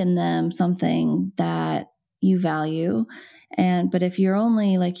see in them something that you value. But if you're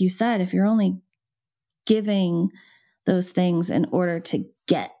only, like you said, if you're only giving those things in order to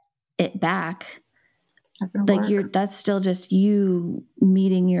get it back, that's still just you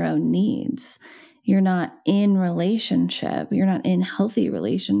meeting your own needs. You're not in relationship. You're not in healthy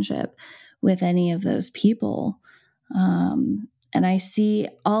relationship with any of those people. And I see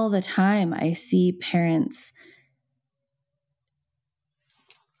all the time, I see parents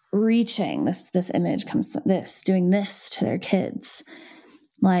reaching this image comes to this, doing this to their kids.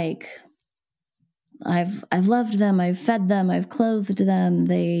 Like, I've loved them, I've fed them, I've clothed them.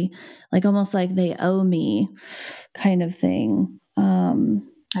 They almost like they owe me kind of thing.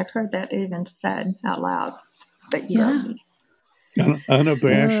 I've heard that even said out loud, but you owe me.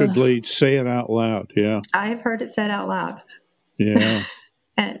 Unabashedly say it out loud. Yeah. I've heard it said out loud. Yeah.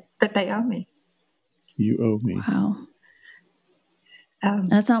 But they owe me. You owe me. Wow.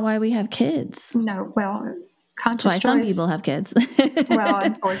 That's not why we have kids. No, well, conscious That's why choice. Some people have kids. Well,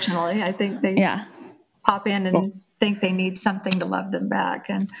 unfortunately, I think they pop in and think they need something to love them back.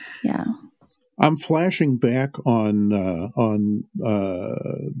 And I'm flashing back on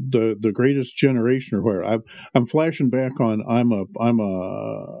the Greatest Generation, or where I'm flashing back on. I'm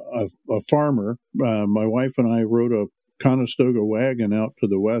a farmer. My wife and I rode a Conestoga wagon out to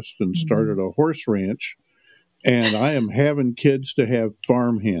the west and started a horse ranch. And I am having kids to have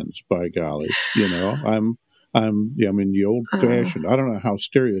farm hands, by golly. I'm the old fashioned. I don't know how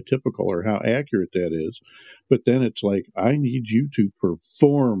stereotypical or how accurate that is, but then it's like, I need you to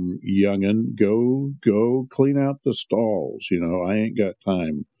perform, youngin'. Go clean out the stalls. I ain't got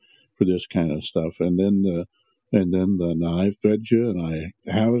time for this kind of stuff. And then I fed you and I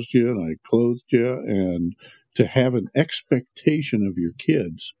housed you and I clothed you, and to have an expectation of your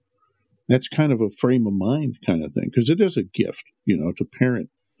kids. That's kind of a frame of mind kind of thing, because it is a gift, to parent.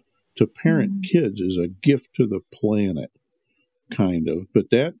 To parent kids is a gift to the planet, kind of. But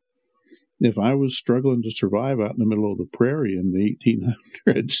that, if I was struggling to survive out in the middle of the prairie in the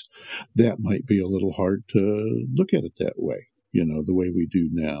 1800s, that might be a little hard to look at it that way, the way we do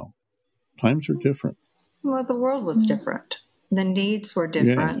now. Times are different. Well, the world was different. The needs were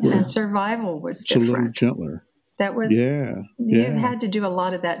different, and survival was different. It's a little gentler. That was, you had to do a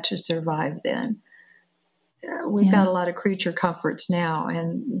lot of that to survive then. We've got a lot of creature comforts now,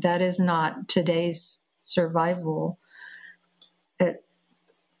 and that is not today's survival.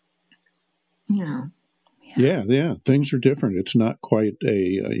 Yeah. Things are different. It's not quite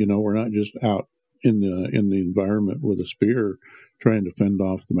we're not just out in the environment with a spear trying to fend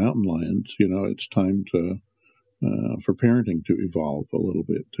off the mountain lions. It's time for parenting to evolve a little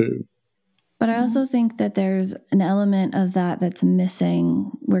bit too. But I also think that there's an element of that that's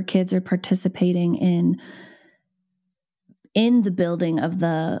missing, where kids are participating in the building of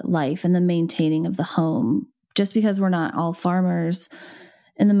the life and the maintaining of the home. Just because we're not all farmers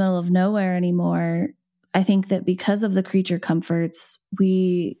in the middle of nowhere anymore, I think that because of the creature comforts,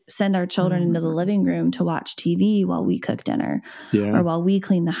 we send our children into the living room to watch TV while we cook dinner, or while we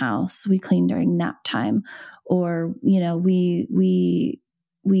clean the house. We clean during nap time, or, we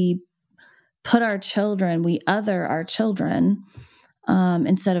put our children, we other our children,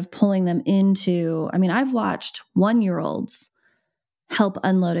 instead of pulling them into, I've watched 1-year-olds help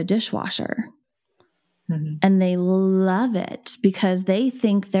unload a dishwasher. And they love it because they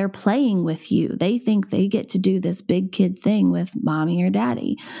think they're playing with you. They think they get to do this big kid thing with mommy or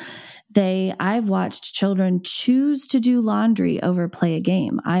daddy. I've watched children choose to do laundry over play a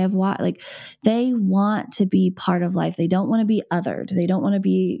game. I have watched, they want to be part of life. They don't want to be othered. They don't want to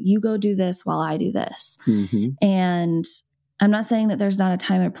be, you go do this while I do this. And I'm not saying that there's not a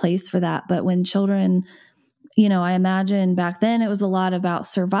time or place for that, but when children, I imagine back then it was a lot about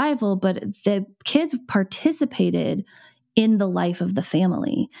survival, but the kids participated in the life of the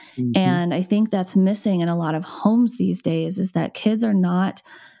family. And I think that's missing in a lot of homes these days, is that kids are not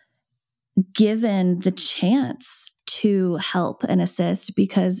given the chance to help and assist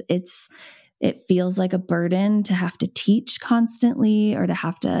because it feels like a burden to have to teach constantly, or to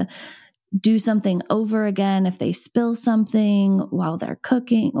have to do something over again if they spill something while they're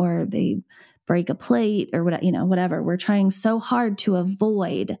cooking, or they break a plate, or whatever. We're trying so hard to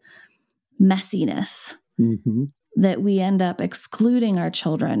avoid messiness that we end up excluding our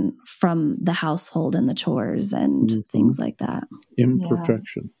children from the household and the chores and things like that.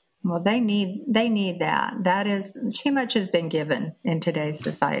 Imperfection. Yeah. Well, they need that. That is, too much has been given in today's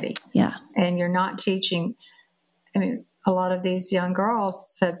society. Yeah. And you're not teaching. A lot of these young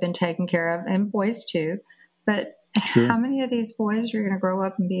girls have been taken care of, and boys too, but how many of these boys are going to grow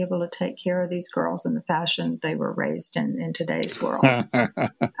up and be able to take care of these girls in the fashion they were raised in today's world?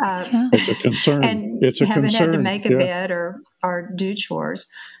 It's a concern. And it's a haven't concern. had to make a bed or do chores.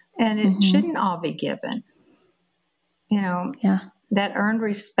 And it shouldn't all be given. That earned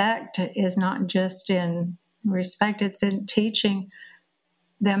respect is not just in respect, it's in teaching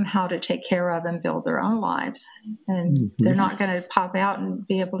them how to take care of and build their own lives. And they're not going to pop out and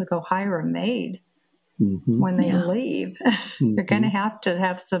be able to go hire a maid when they leave. They're going to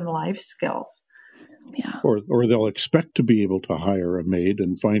have some life skills. Yeah. Or they'll expect to be able to hire a maid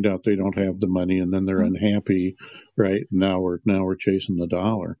and find out they don't have the money, and then they're unhappy, right? Now we're chasing the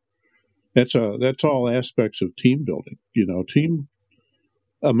dollar. That's all aspects of team building. Team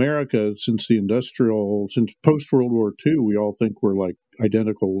America, since post World War II, we all think we're like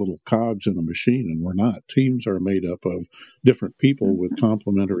identical little cogs in a machine, and we're not. Teams are made up of different people with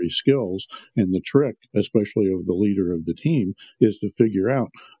complementary skills, and the trick, especially of the leader of the team, is to figure out,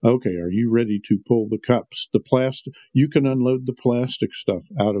 okay, are you ready to pull the cups, the plastic? You can unload the plastic stuff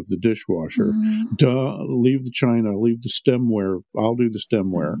out of the dishwasher. Leave the china, leave the stemware. I'll do the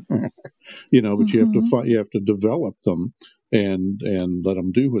stemware. But you have to develop them. And let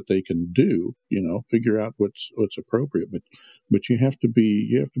them do what they can do, figure out what's appropriate. But you have to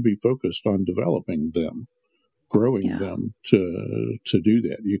be focused on developing them, growing them to do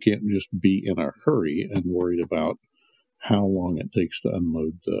that. You can't just be in a hurry and worried about how long it takes to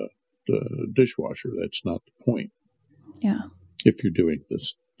unload the dishwasher. That's not the point. Yeah. If you're doing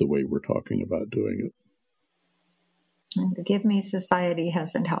this the way we're talking about doing it. And the give me society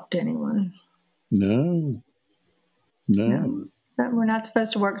hasn't helped anyone. No. But we're not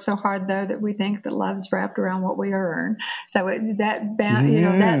supposed to work so hard, though, that we think that love's wrapped around what we earn. So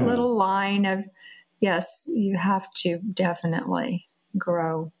that little line of, yes, you have to definitely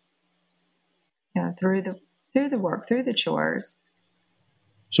grow, through the work, through the chores.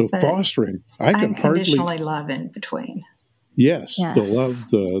 So fostering, I can unconditionally love in between. Yes, the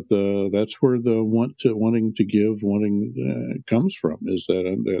love, that's where the wanting to give, comes from, is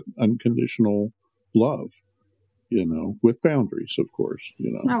that unconditional love. With boundaries, of course.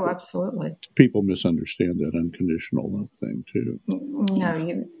 Oh, absolutely. People misunderstand that unconditional love thing too.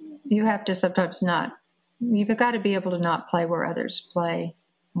 No, you have to sometimes not. You've got to be able to not play where others play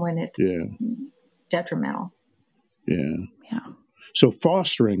when it's detrimental. Yeah. So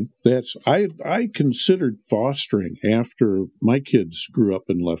fostering, I considered fostering after my kids grew up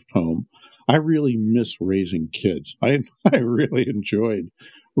and left home. I really miss raising kids. I really enjoyed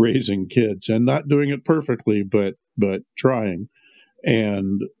raising kids, and not doing it perfectly, but trying.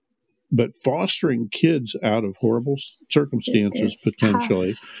 But fostering kids out of horrible circumstances,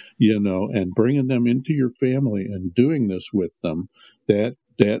 potentially, and bringing them into your family and doing this with them, that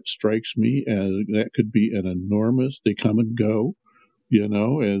strikes me as that could be an enormous, they come and go,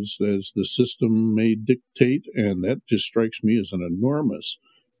 as the system may dictate, and that just strikes me as an enormous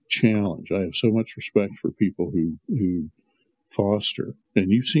challenge. I have so much respect for people who foster?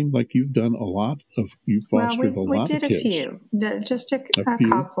 And you seem like you've done a lot of, you fostered a lot of kids. We did a few, just a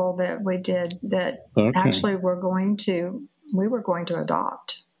couple that we did that actually we were going to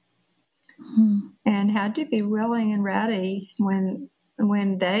adopt. And had to be willing and ready when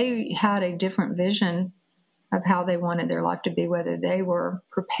they had a different vision of how they wanted their life to be, whether they were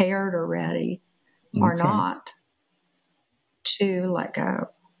prepared or ready or not, to let go.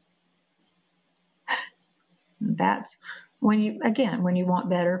 That's when you want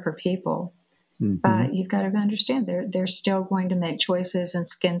better for people. But you've got to understand they're still going to make choices and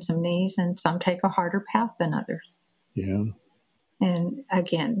skin some knees, and some take a harder path than others. Yeah. And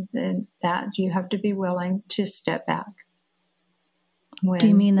again, that you have to be willing to step back. Do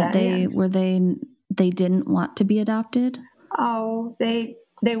you mean that they didn't want to be adopted? Oh, they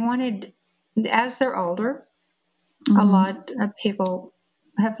wanted, as they're older, a lot of people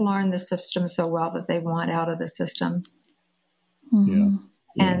have learned the system so well that they want out of the system. Yeah.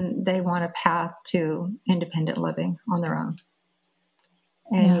 And they want a path to independent living on their own.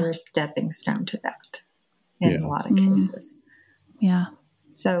 And you're a stepping stone to that in a lot of cases. Yeah.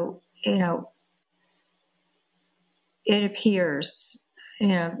 So, it appears,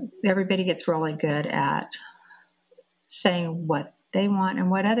 everybody gets really good at saying what they want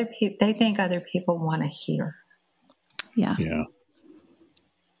and what they think other people want to hear. Yeah. Yeah.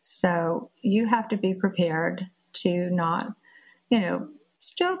 So you have to be prepared to not,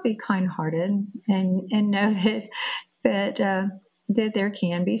 still be kind-hearted and know that there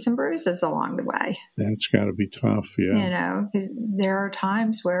can be some bruises along the way. That's got to be tough, yeah. Because there are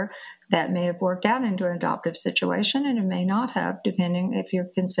times where that may have worked out into an adoptive situation, and it may not have, depending if you're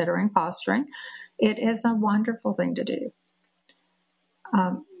considering fostering. It is a wonderful thing to do.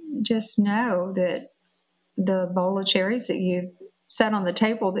 Just know that the bowl of cherries that you've set on the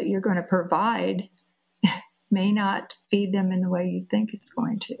table that you're going to provide may not feed them in the way you think it's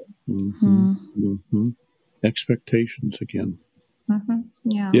going to. Expectations again.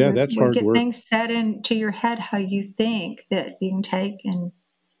 Yeah, that's hard get work. Things set into your head how you think that you can take and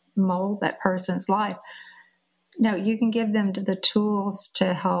mold that person's life. No, you can give them the tools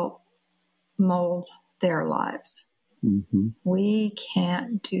to help mold their lives. We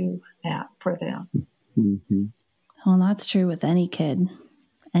can't do that for them. Well, that's true with any kid,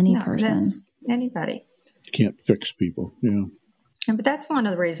 any person. That's anybody. You can't fix people, yeah. But that's one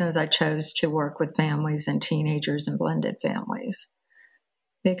of the reasons I chose to work with families and teenagers and blended families.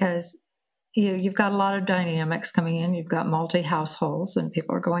 Because you've got a lot of dynamics coming in. You've got multi-households and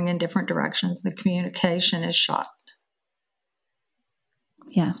people are going in different directions. The communication is shot.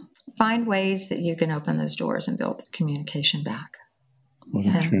 Yeah. Find ways that you can open those doors and build the communication back. What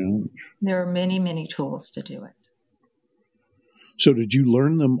a challenge. There are many, many tools to do it. So did you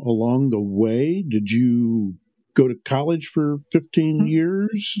learn them along the way? Did you go to college for 15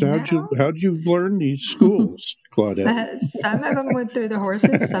 years? How'd you learn these schools, Claudette? Some of them went through the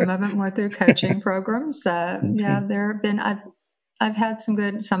horses. Some of them went through coaching programs. Yeah, there have been. I've had some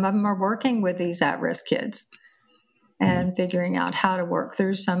good. Some of them are working with these at-risk kids and figuring out how to work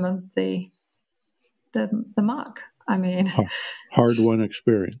through some of the muck. I mean, hard-won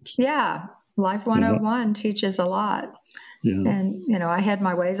experience. Yeah, Life 101 teaches a lot. Yeah. And I had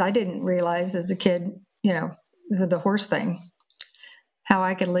my ways. I didn't realize as a kid, the horse thing, how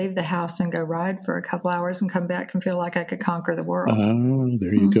I could leave the house and go ride for a couple hours and come back and feel like I could conquer the world. Oh,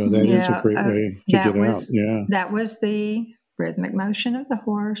 there you go. That is a great way to get out. Yeah. That was the rhythmic motion of the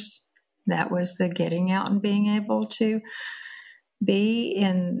horse. That was the getting out and being able to be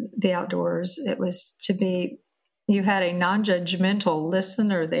in the outdoors. It was to be, you had a non-judgmental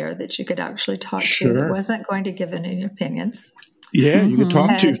listener there that you could actually talk to that wasn't going to give any opinions. Yeah, you could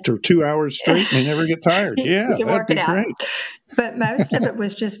talk to for 2 hours straight and they never get tired. Yeah, that'd be great. But most of it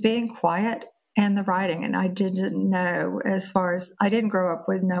was just being quiet and the riding. And I didn't know, I didn't grow up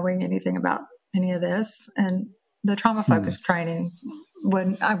with knowing anything about any of this. And the trauma-focused training,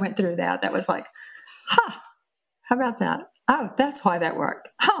 when I went through that was like, how about that? Oh, that's why that worked.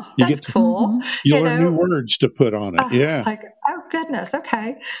 Oh, that's cool. You learn new words to put on it. Yeah. It's like, oh, goodness.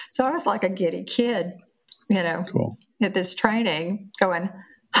 Okay. So I was like a giddy kid, cool. At this training going,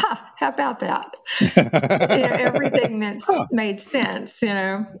 how about that? Everything made sense,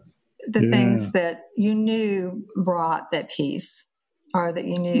 the things that you knew brought that peace or that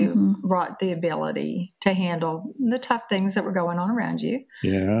you knew brought the ability to handle the tough things that were going on around you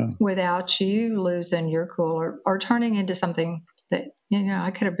without you losing your cool or turning into something that,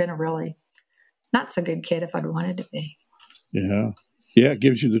 I could have been a really not so good kid if I'd wanted to be. Yeah. Yeah, it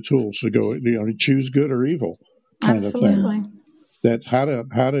gives you the tools to go, choose good or evil kind of thing. That's how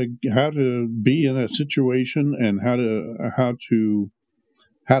to be in a situation and how to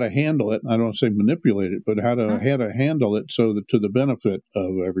handle it. I don't want to say manipulate it, but how to handle it so that to the benefit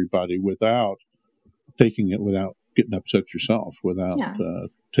of everybody without taking it, without getting upset yourself, without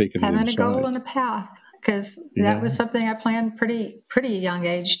taking having it inside. a goal and a path, because that was something I planned pretty young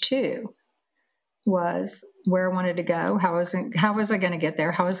age too. Was where I wanted to go, how was I going to get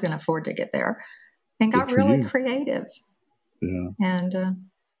there, how I was going to afford to get there, and got really creative. Yeah, and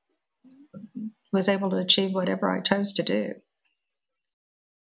was able to achieve whatever I chose to do.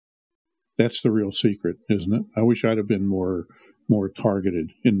 That's the real secret, isn't it? I wish I'd have been more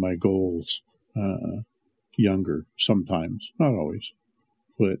targeted in my goals, younger. Sometimes, not always,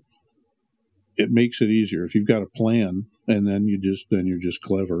 but it makes it easier if you've got a plan, and then you're just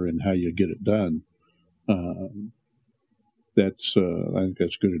clever in how you get it done. I think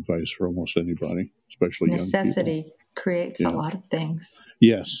that's good advice for almost anybody, especially necessity young people. Creates a lot of things.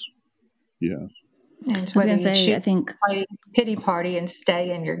 Yes. Yeah. And it's whether you choose to play pity party and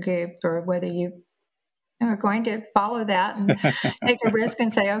stay in your goop, or whether you are going to follow that and take a risk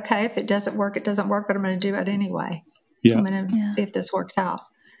and say, okay, if it doesn't work, it doesn't work, but I'm going to do it anyway. Yeah. I'm going to see if this works out.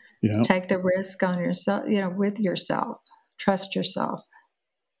 Yeah. Take the risk on yourself, with yourself. Trust yourself.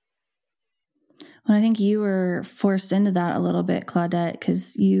 Well, I think you were forced into that a little bit, Claudette,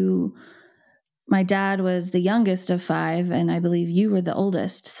 because my dad was the youngest of 5, and I believe you were the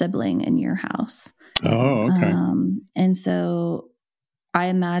oldest sibling in your house. Oh, okay. And so I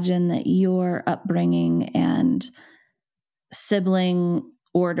imagine that your upbringing and sibling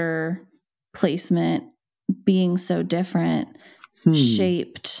order placement being so different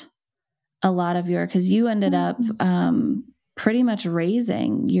shaped a lot of because you ended up pretty much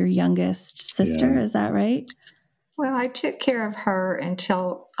raising your youngest sister. Yeah. Is that right? Well, I took care of her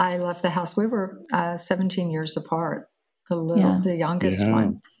until I left the house. We were 17 years apart, the youngest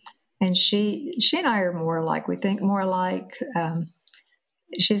one. And she and I are more alike. We think more alike.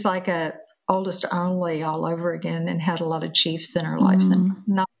 She's like a oldest only all over again, and had a lot of chiefs in her life, and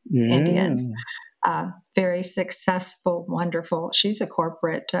not Indians. Very successful, wonderful. She's a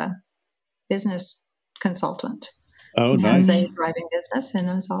corporate business consultant. Oh, and nice. Has a thriving business, and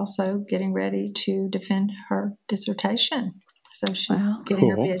is also getting ready to defend her dissertation. So she's getting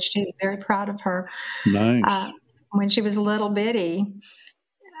her PhD. Very proud of her. Nice. When she was a little bitty,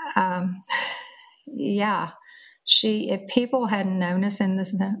 if people hadn't known us in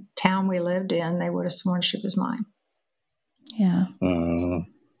this town we lived in, they would have sworn she was mine. Yeah.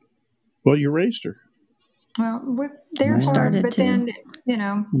 Well, you raised her. Well, started, but then,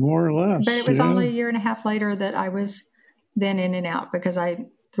 more or less. But it was only a year and a half later that I was then in and out, because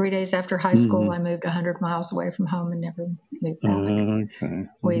 3 days after high school, I moved 100 miles away from home and never moved back. Okay.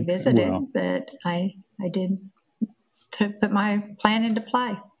 We visited, but I did to put my plan into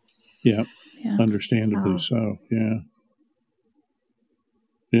play. Yeah. Understandably so. Yeah.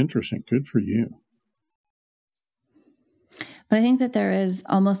 Interesting. Good for you. But I think that there is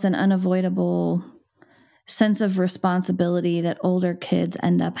almost an unavoidable sense of responsibility that older kids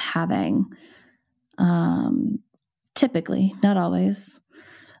end up having. Typically, not always,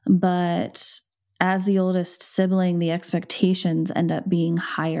 but as the oldest sibling, the expectations end up being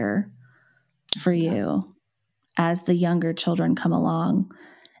higher for you as the younger children come along.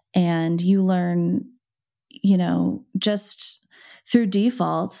 And you learn, just through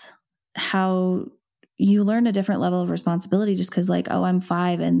default, how you learn a different level of responsibility just because I'm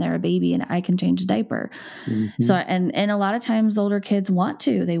 5 and they're a baby and I can change a diaper. Mm-hmm. So, and a lot of times older kids want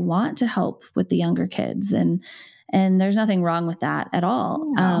to help with the younger kids, and there's nothing wrong with that at all.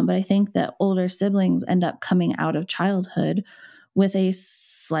 No. But I think that older siblings end up coming out of childhood with a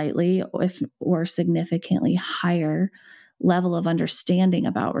slightly or significantly higher level of understanding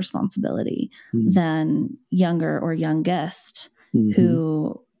about responsibility than younger or youngest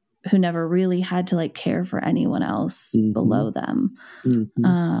who never really had to care for anyone else below them.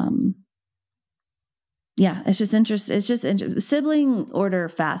 It's just interesting. Sibling order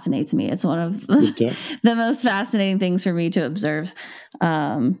fascinates me. It's one of the most fascinating things for me to observe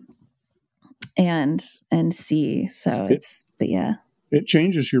and see. So it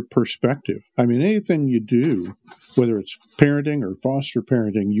changes your perspective. I mean, anything you do, whether it's parenting or foster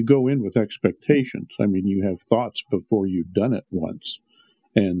parenting, you go in with expectations. I mean, you have thoughts before you've done it once.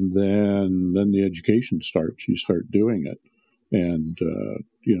 And then the education starts. You start doing it. And,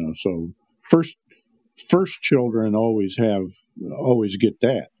 so first children always get all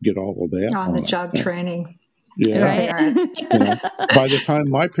of that. On the job training. Yeah. Right. By the time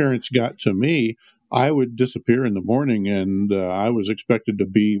my parents got to me, I would disappear in the morning, and I was expected to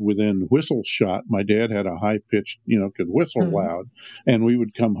be within whistle shot. My dad had a high pitched, could whistle loud, and we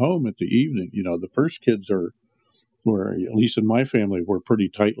would come home at the evening. The first kids were, at least in my family, were pretty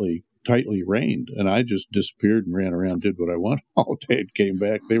tightly reined, and I just disappeared and ran around, did what I wanted all day, and came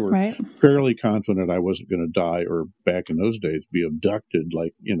back. They were fairly confident I wasn't going to die, or back in those days, be abducted.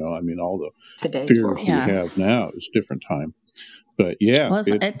 Like, all the Today's fears world. we have now is different time. But yeah, well,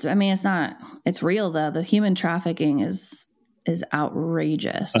 it's real though. The human trafficking is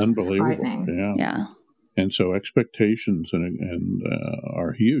outrageous, unbelievable. Yeah. And so expectations and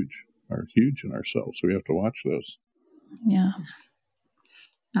are huge in ourselves. So we have to watch those. Yeah.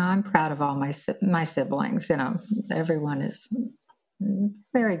 I'm proud of all my siblings. Everyone is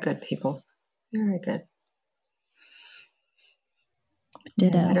very good people. Very good.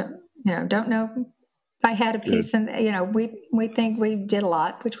 Ditto. I don't know. I had a piece, and we think we did a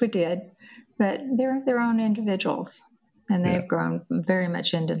lot, which we did, but they're their own individuals, and they've grown very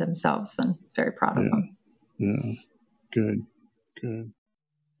much into themselves, and very proud of them. Yeah, good.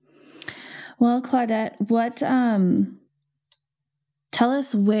 Well, Claudette, tell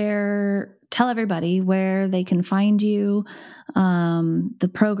everybody where they can find you, the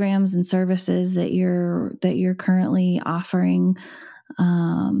programs and services that you're currently offering.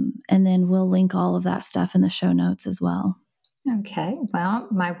 And then we'll link all of that stuff in the show notes as well. Okay. Well,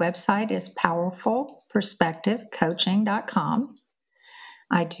 my website is powerfulperspectivecoaching.com.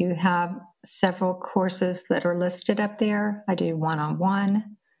 I do have several courses that are listed up there. I do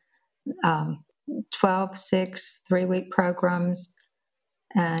one-on-one, 12, 6, 3-week programs,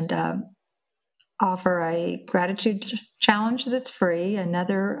 and offer a gratitude challenge that's free.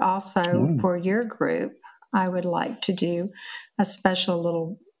 Another also for your group. I would like to do a special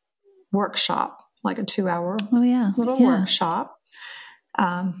little workshop, like a 2-hour workshop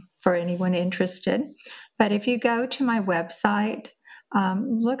for anyone interested. But if you go to my website,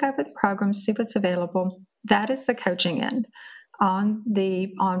 look up at the program, see what's available. That is the coaching end. On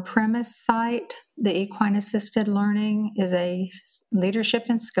the on-premise site, the Equine-Assisted Learning is a leadership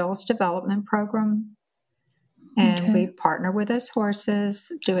and skills development program. And we partner with those horses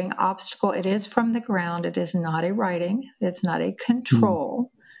doing obstacle. It is from the ground. It is not a riding. It's not a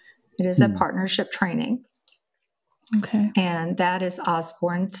control. It is a partnership training. Okay. And that is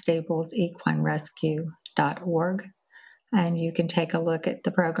Osborne Stables Equine Rescue.org. And you can take a look at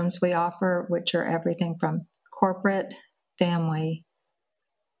the programs we offer, which are everything from corporate, family,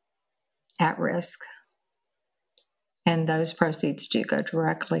 at risk. And those proceeds do go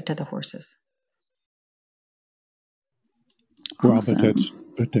directly to the horses. Awesome. Well,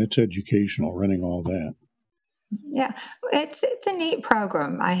 but that's educational, running all that. Yeah, it's a neat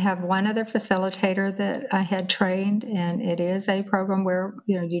program. I have one other facilitator that I had trained, and it is a program where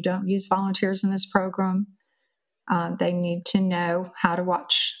you don't use volunteers in this program. They need to know how to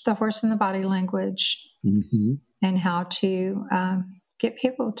watch the horse and the body language, and how to get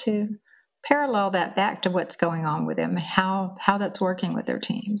people to parallel that back to what's going on with them, and how that's working with their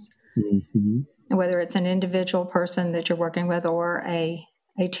teams. Whether it's an individual person that you're working with or a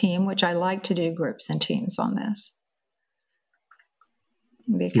team, which I like to do groups and teams on this.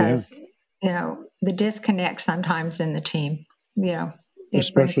 Because, the disconnect sometimes in the team,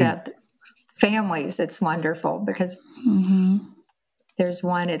 it brings out families. It's wonderful because there's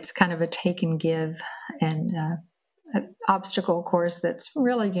one, it's kind of a take and give, and an obstacle course that's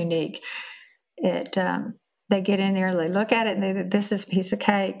really unique. They get in there and they look at it and this is a piece of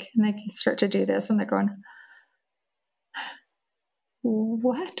cake, and they start to do this and they're going,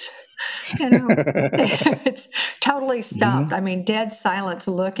 what? It's totally stopped. I mean, dead silence,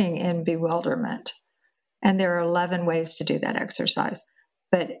 looking in bewilderment. And there are 11 ways to do that exercise.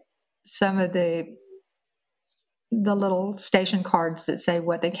 But some of the little station cards that say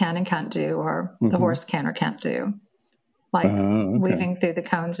what they can and can't do, or the horse can or can't do. Like weaving through the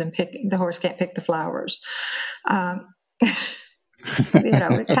cones and the horse can't pick the flowers. It's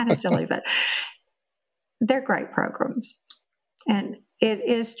kind of silly, but they're great programs. And it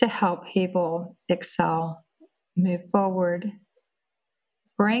is to help people excel, move forward,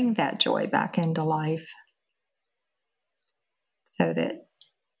 bring that joy back into life so that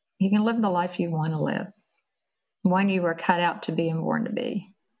you can live the life you want to live, one you were cut out to be and born to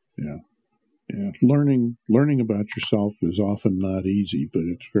be. Yeah. Learning about yourself is often not easy, but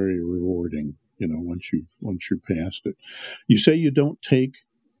it's very rewarding, once you're past it. You say you don't take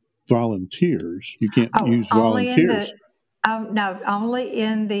volunteers. You can't use volunteers. No, only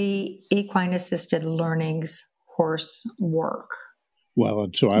in the Equine-Assisted Learning's horse work. Well,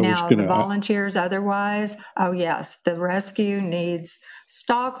 so I was Now, going the to. volunteers otherwise, oh yes, the rescue needs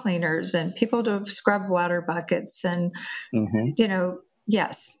stall cleaners and people to scrub water buckets and,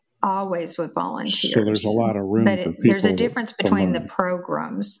 yes, always with So there's a volunteers. lot of room But for there's a people difference to between the learn.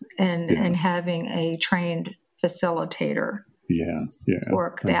 programs and having a trained facilitator Yeah.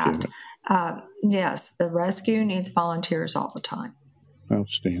 work that. Yes, the rescue needs volunteers all the time.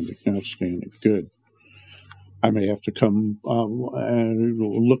 Outstanding. Good. I may have to come and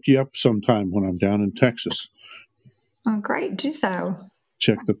look you up sometime when I'm down in Texas. Oh, great. Do so.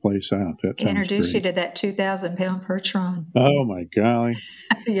 Check the place out. That sounds Introduce great. you to that 2,000-pound Percheron. Oh, my golly.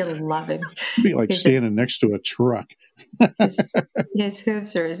 You'll love him. It'd be like standing next to a truck. His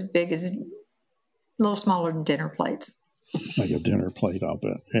hooves are as big as, a little smaller than dinner plates. Like a dinner plate, I'll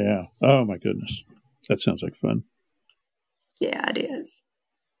bet. Yeah. Oh, my goodness. That sounds like fun. Yeah, it is.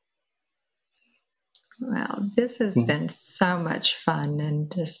 Well, this has been so much fun,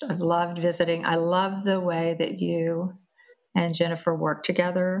 and I've loved visiting. I love the way that you and Jennifer work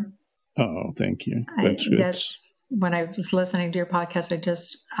together. Oh, thank you. That's when I was listening to your podcast, I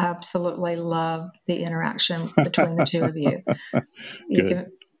just absolutely love the interaction between the two of you.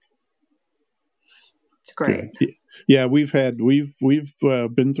 It's great. Good. Yeah, we've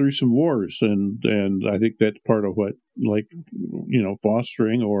been through some wars, and I think that's part of what,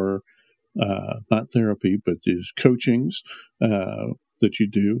 fostering or not therapy, but is coachings that you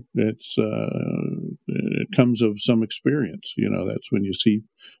do. It comes of some experience. That's when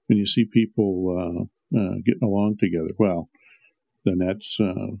you see people getting along together. Well, then that's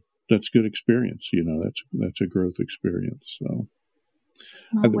good experience. That's a growth experience. So.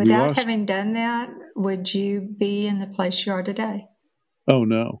 Well, without having done that, would you be in the place you are today? Oh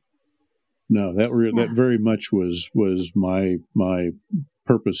no, that very much was my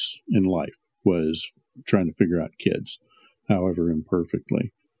purpose in life, was trying to figure out kids, however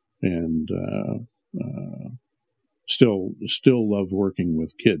imperfectly, and still love working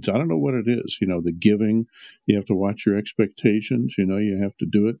with kids. I don't know what it is. The giving. You have to watch your expectations. You have to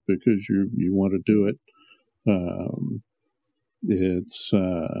do it because you want to do it. It's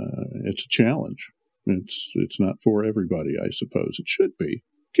a challenge. It's not for everybody, I suppose. It should be.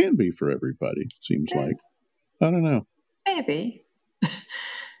 Can be for everybody, seems like. I don't know. Maybe.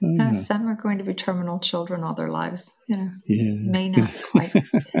 Some are going to be terminal children all their lives. May not quite.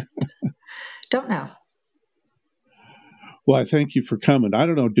 Don't know. Well, I thank you for coming. I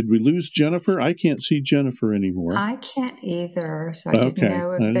don't know. Did we lose Jennifer? I can't see Jennifer anymore. I can't either. So I didn't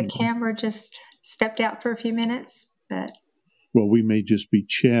know if the camera just stepped out for a few minutes, but. Well, we may just be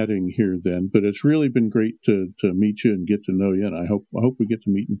chatting here then, but it's really been great to meet you and get to know you, and I hope we get to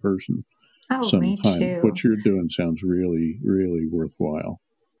meet in person sometime. Me too. What you're doing sounds really, really worthwhile.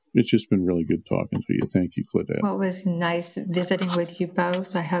 It's just been really good talking to you. Thank you, Claudette. Well, it was nice visiting with you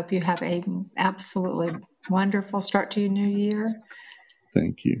both. I hope you have a absolutely wonderful start to your new year.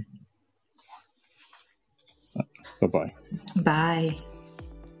 Thank you. Bye-bye. Bye.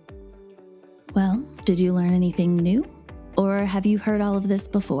 Well, did you learn anything new? Or have you heard all of this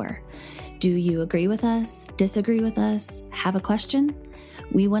before? Do you agree with us, disagree with us, have a question?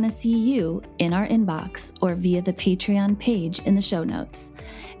 We want to see you in our inbox or via the Patreon page in the show notes.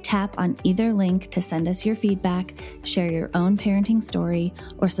 Tap on either link to send us your feedback, share your own parenting story,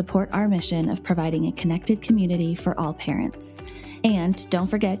 or support our mission of providing a connected community for all parents. And don't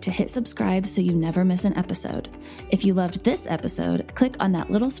forget to hit subscribe so you never miss an episode. If you loved this episode, click on that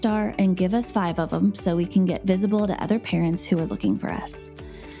little star and give us 5 of them so we can get visible to other parents who are looking for us.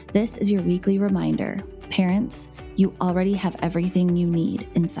 This is your weekly reminder. Parents, you already have everything you need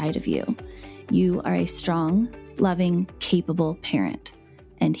inside of you. You are a strong, loving, capable parent.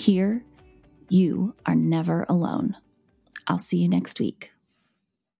 And here, you are never alone. I'll see you next week.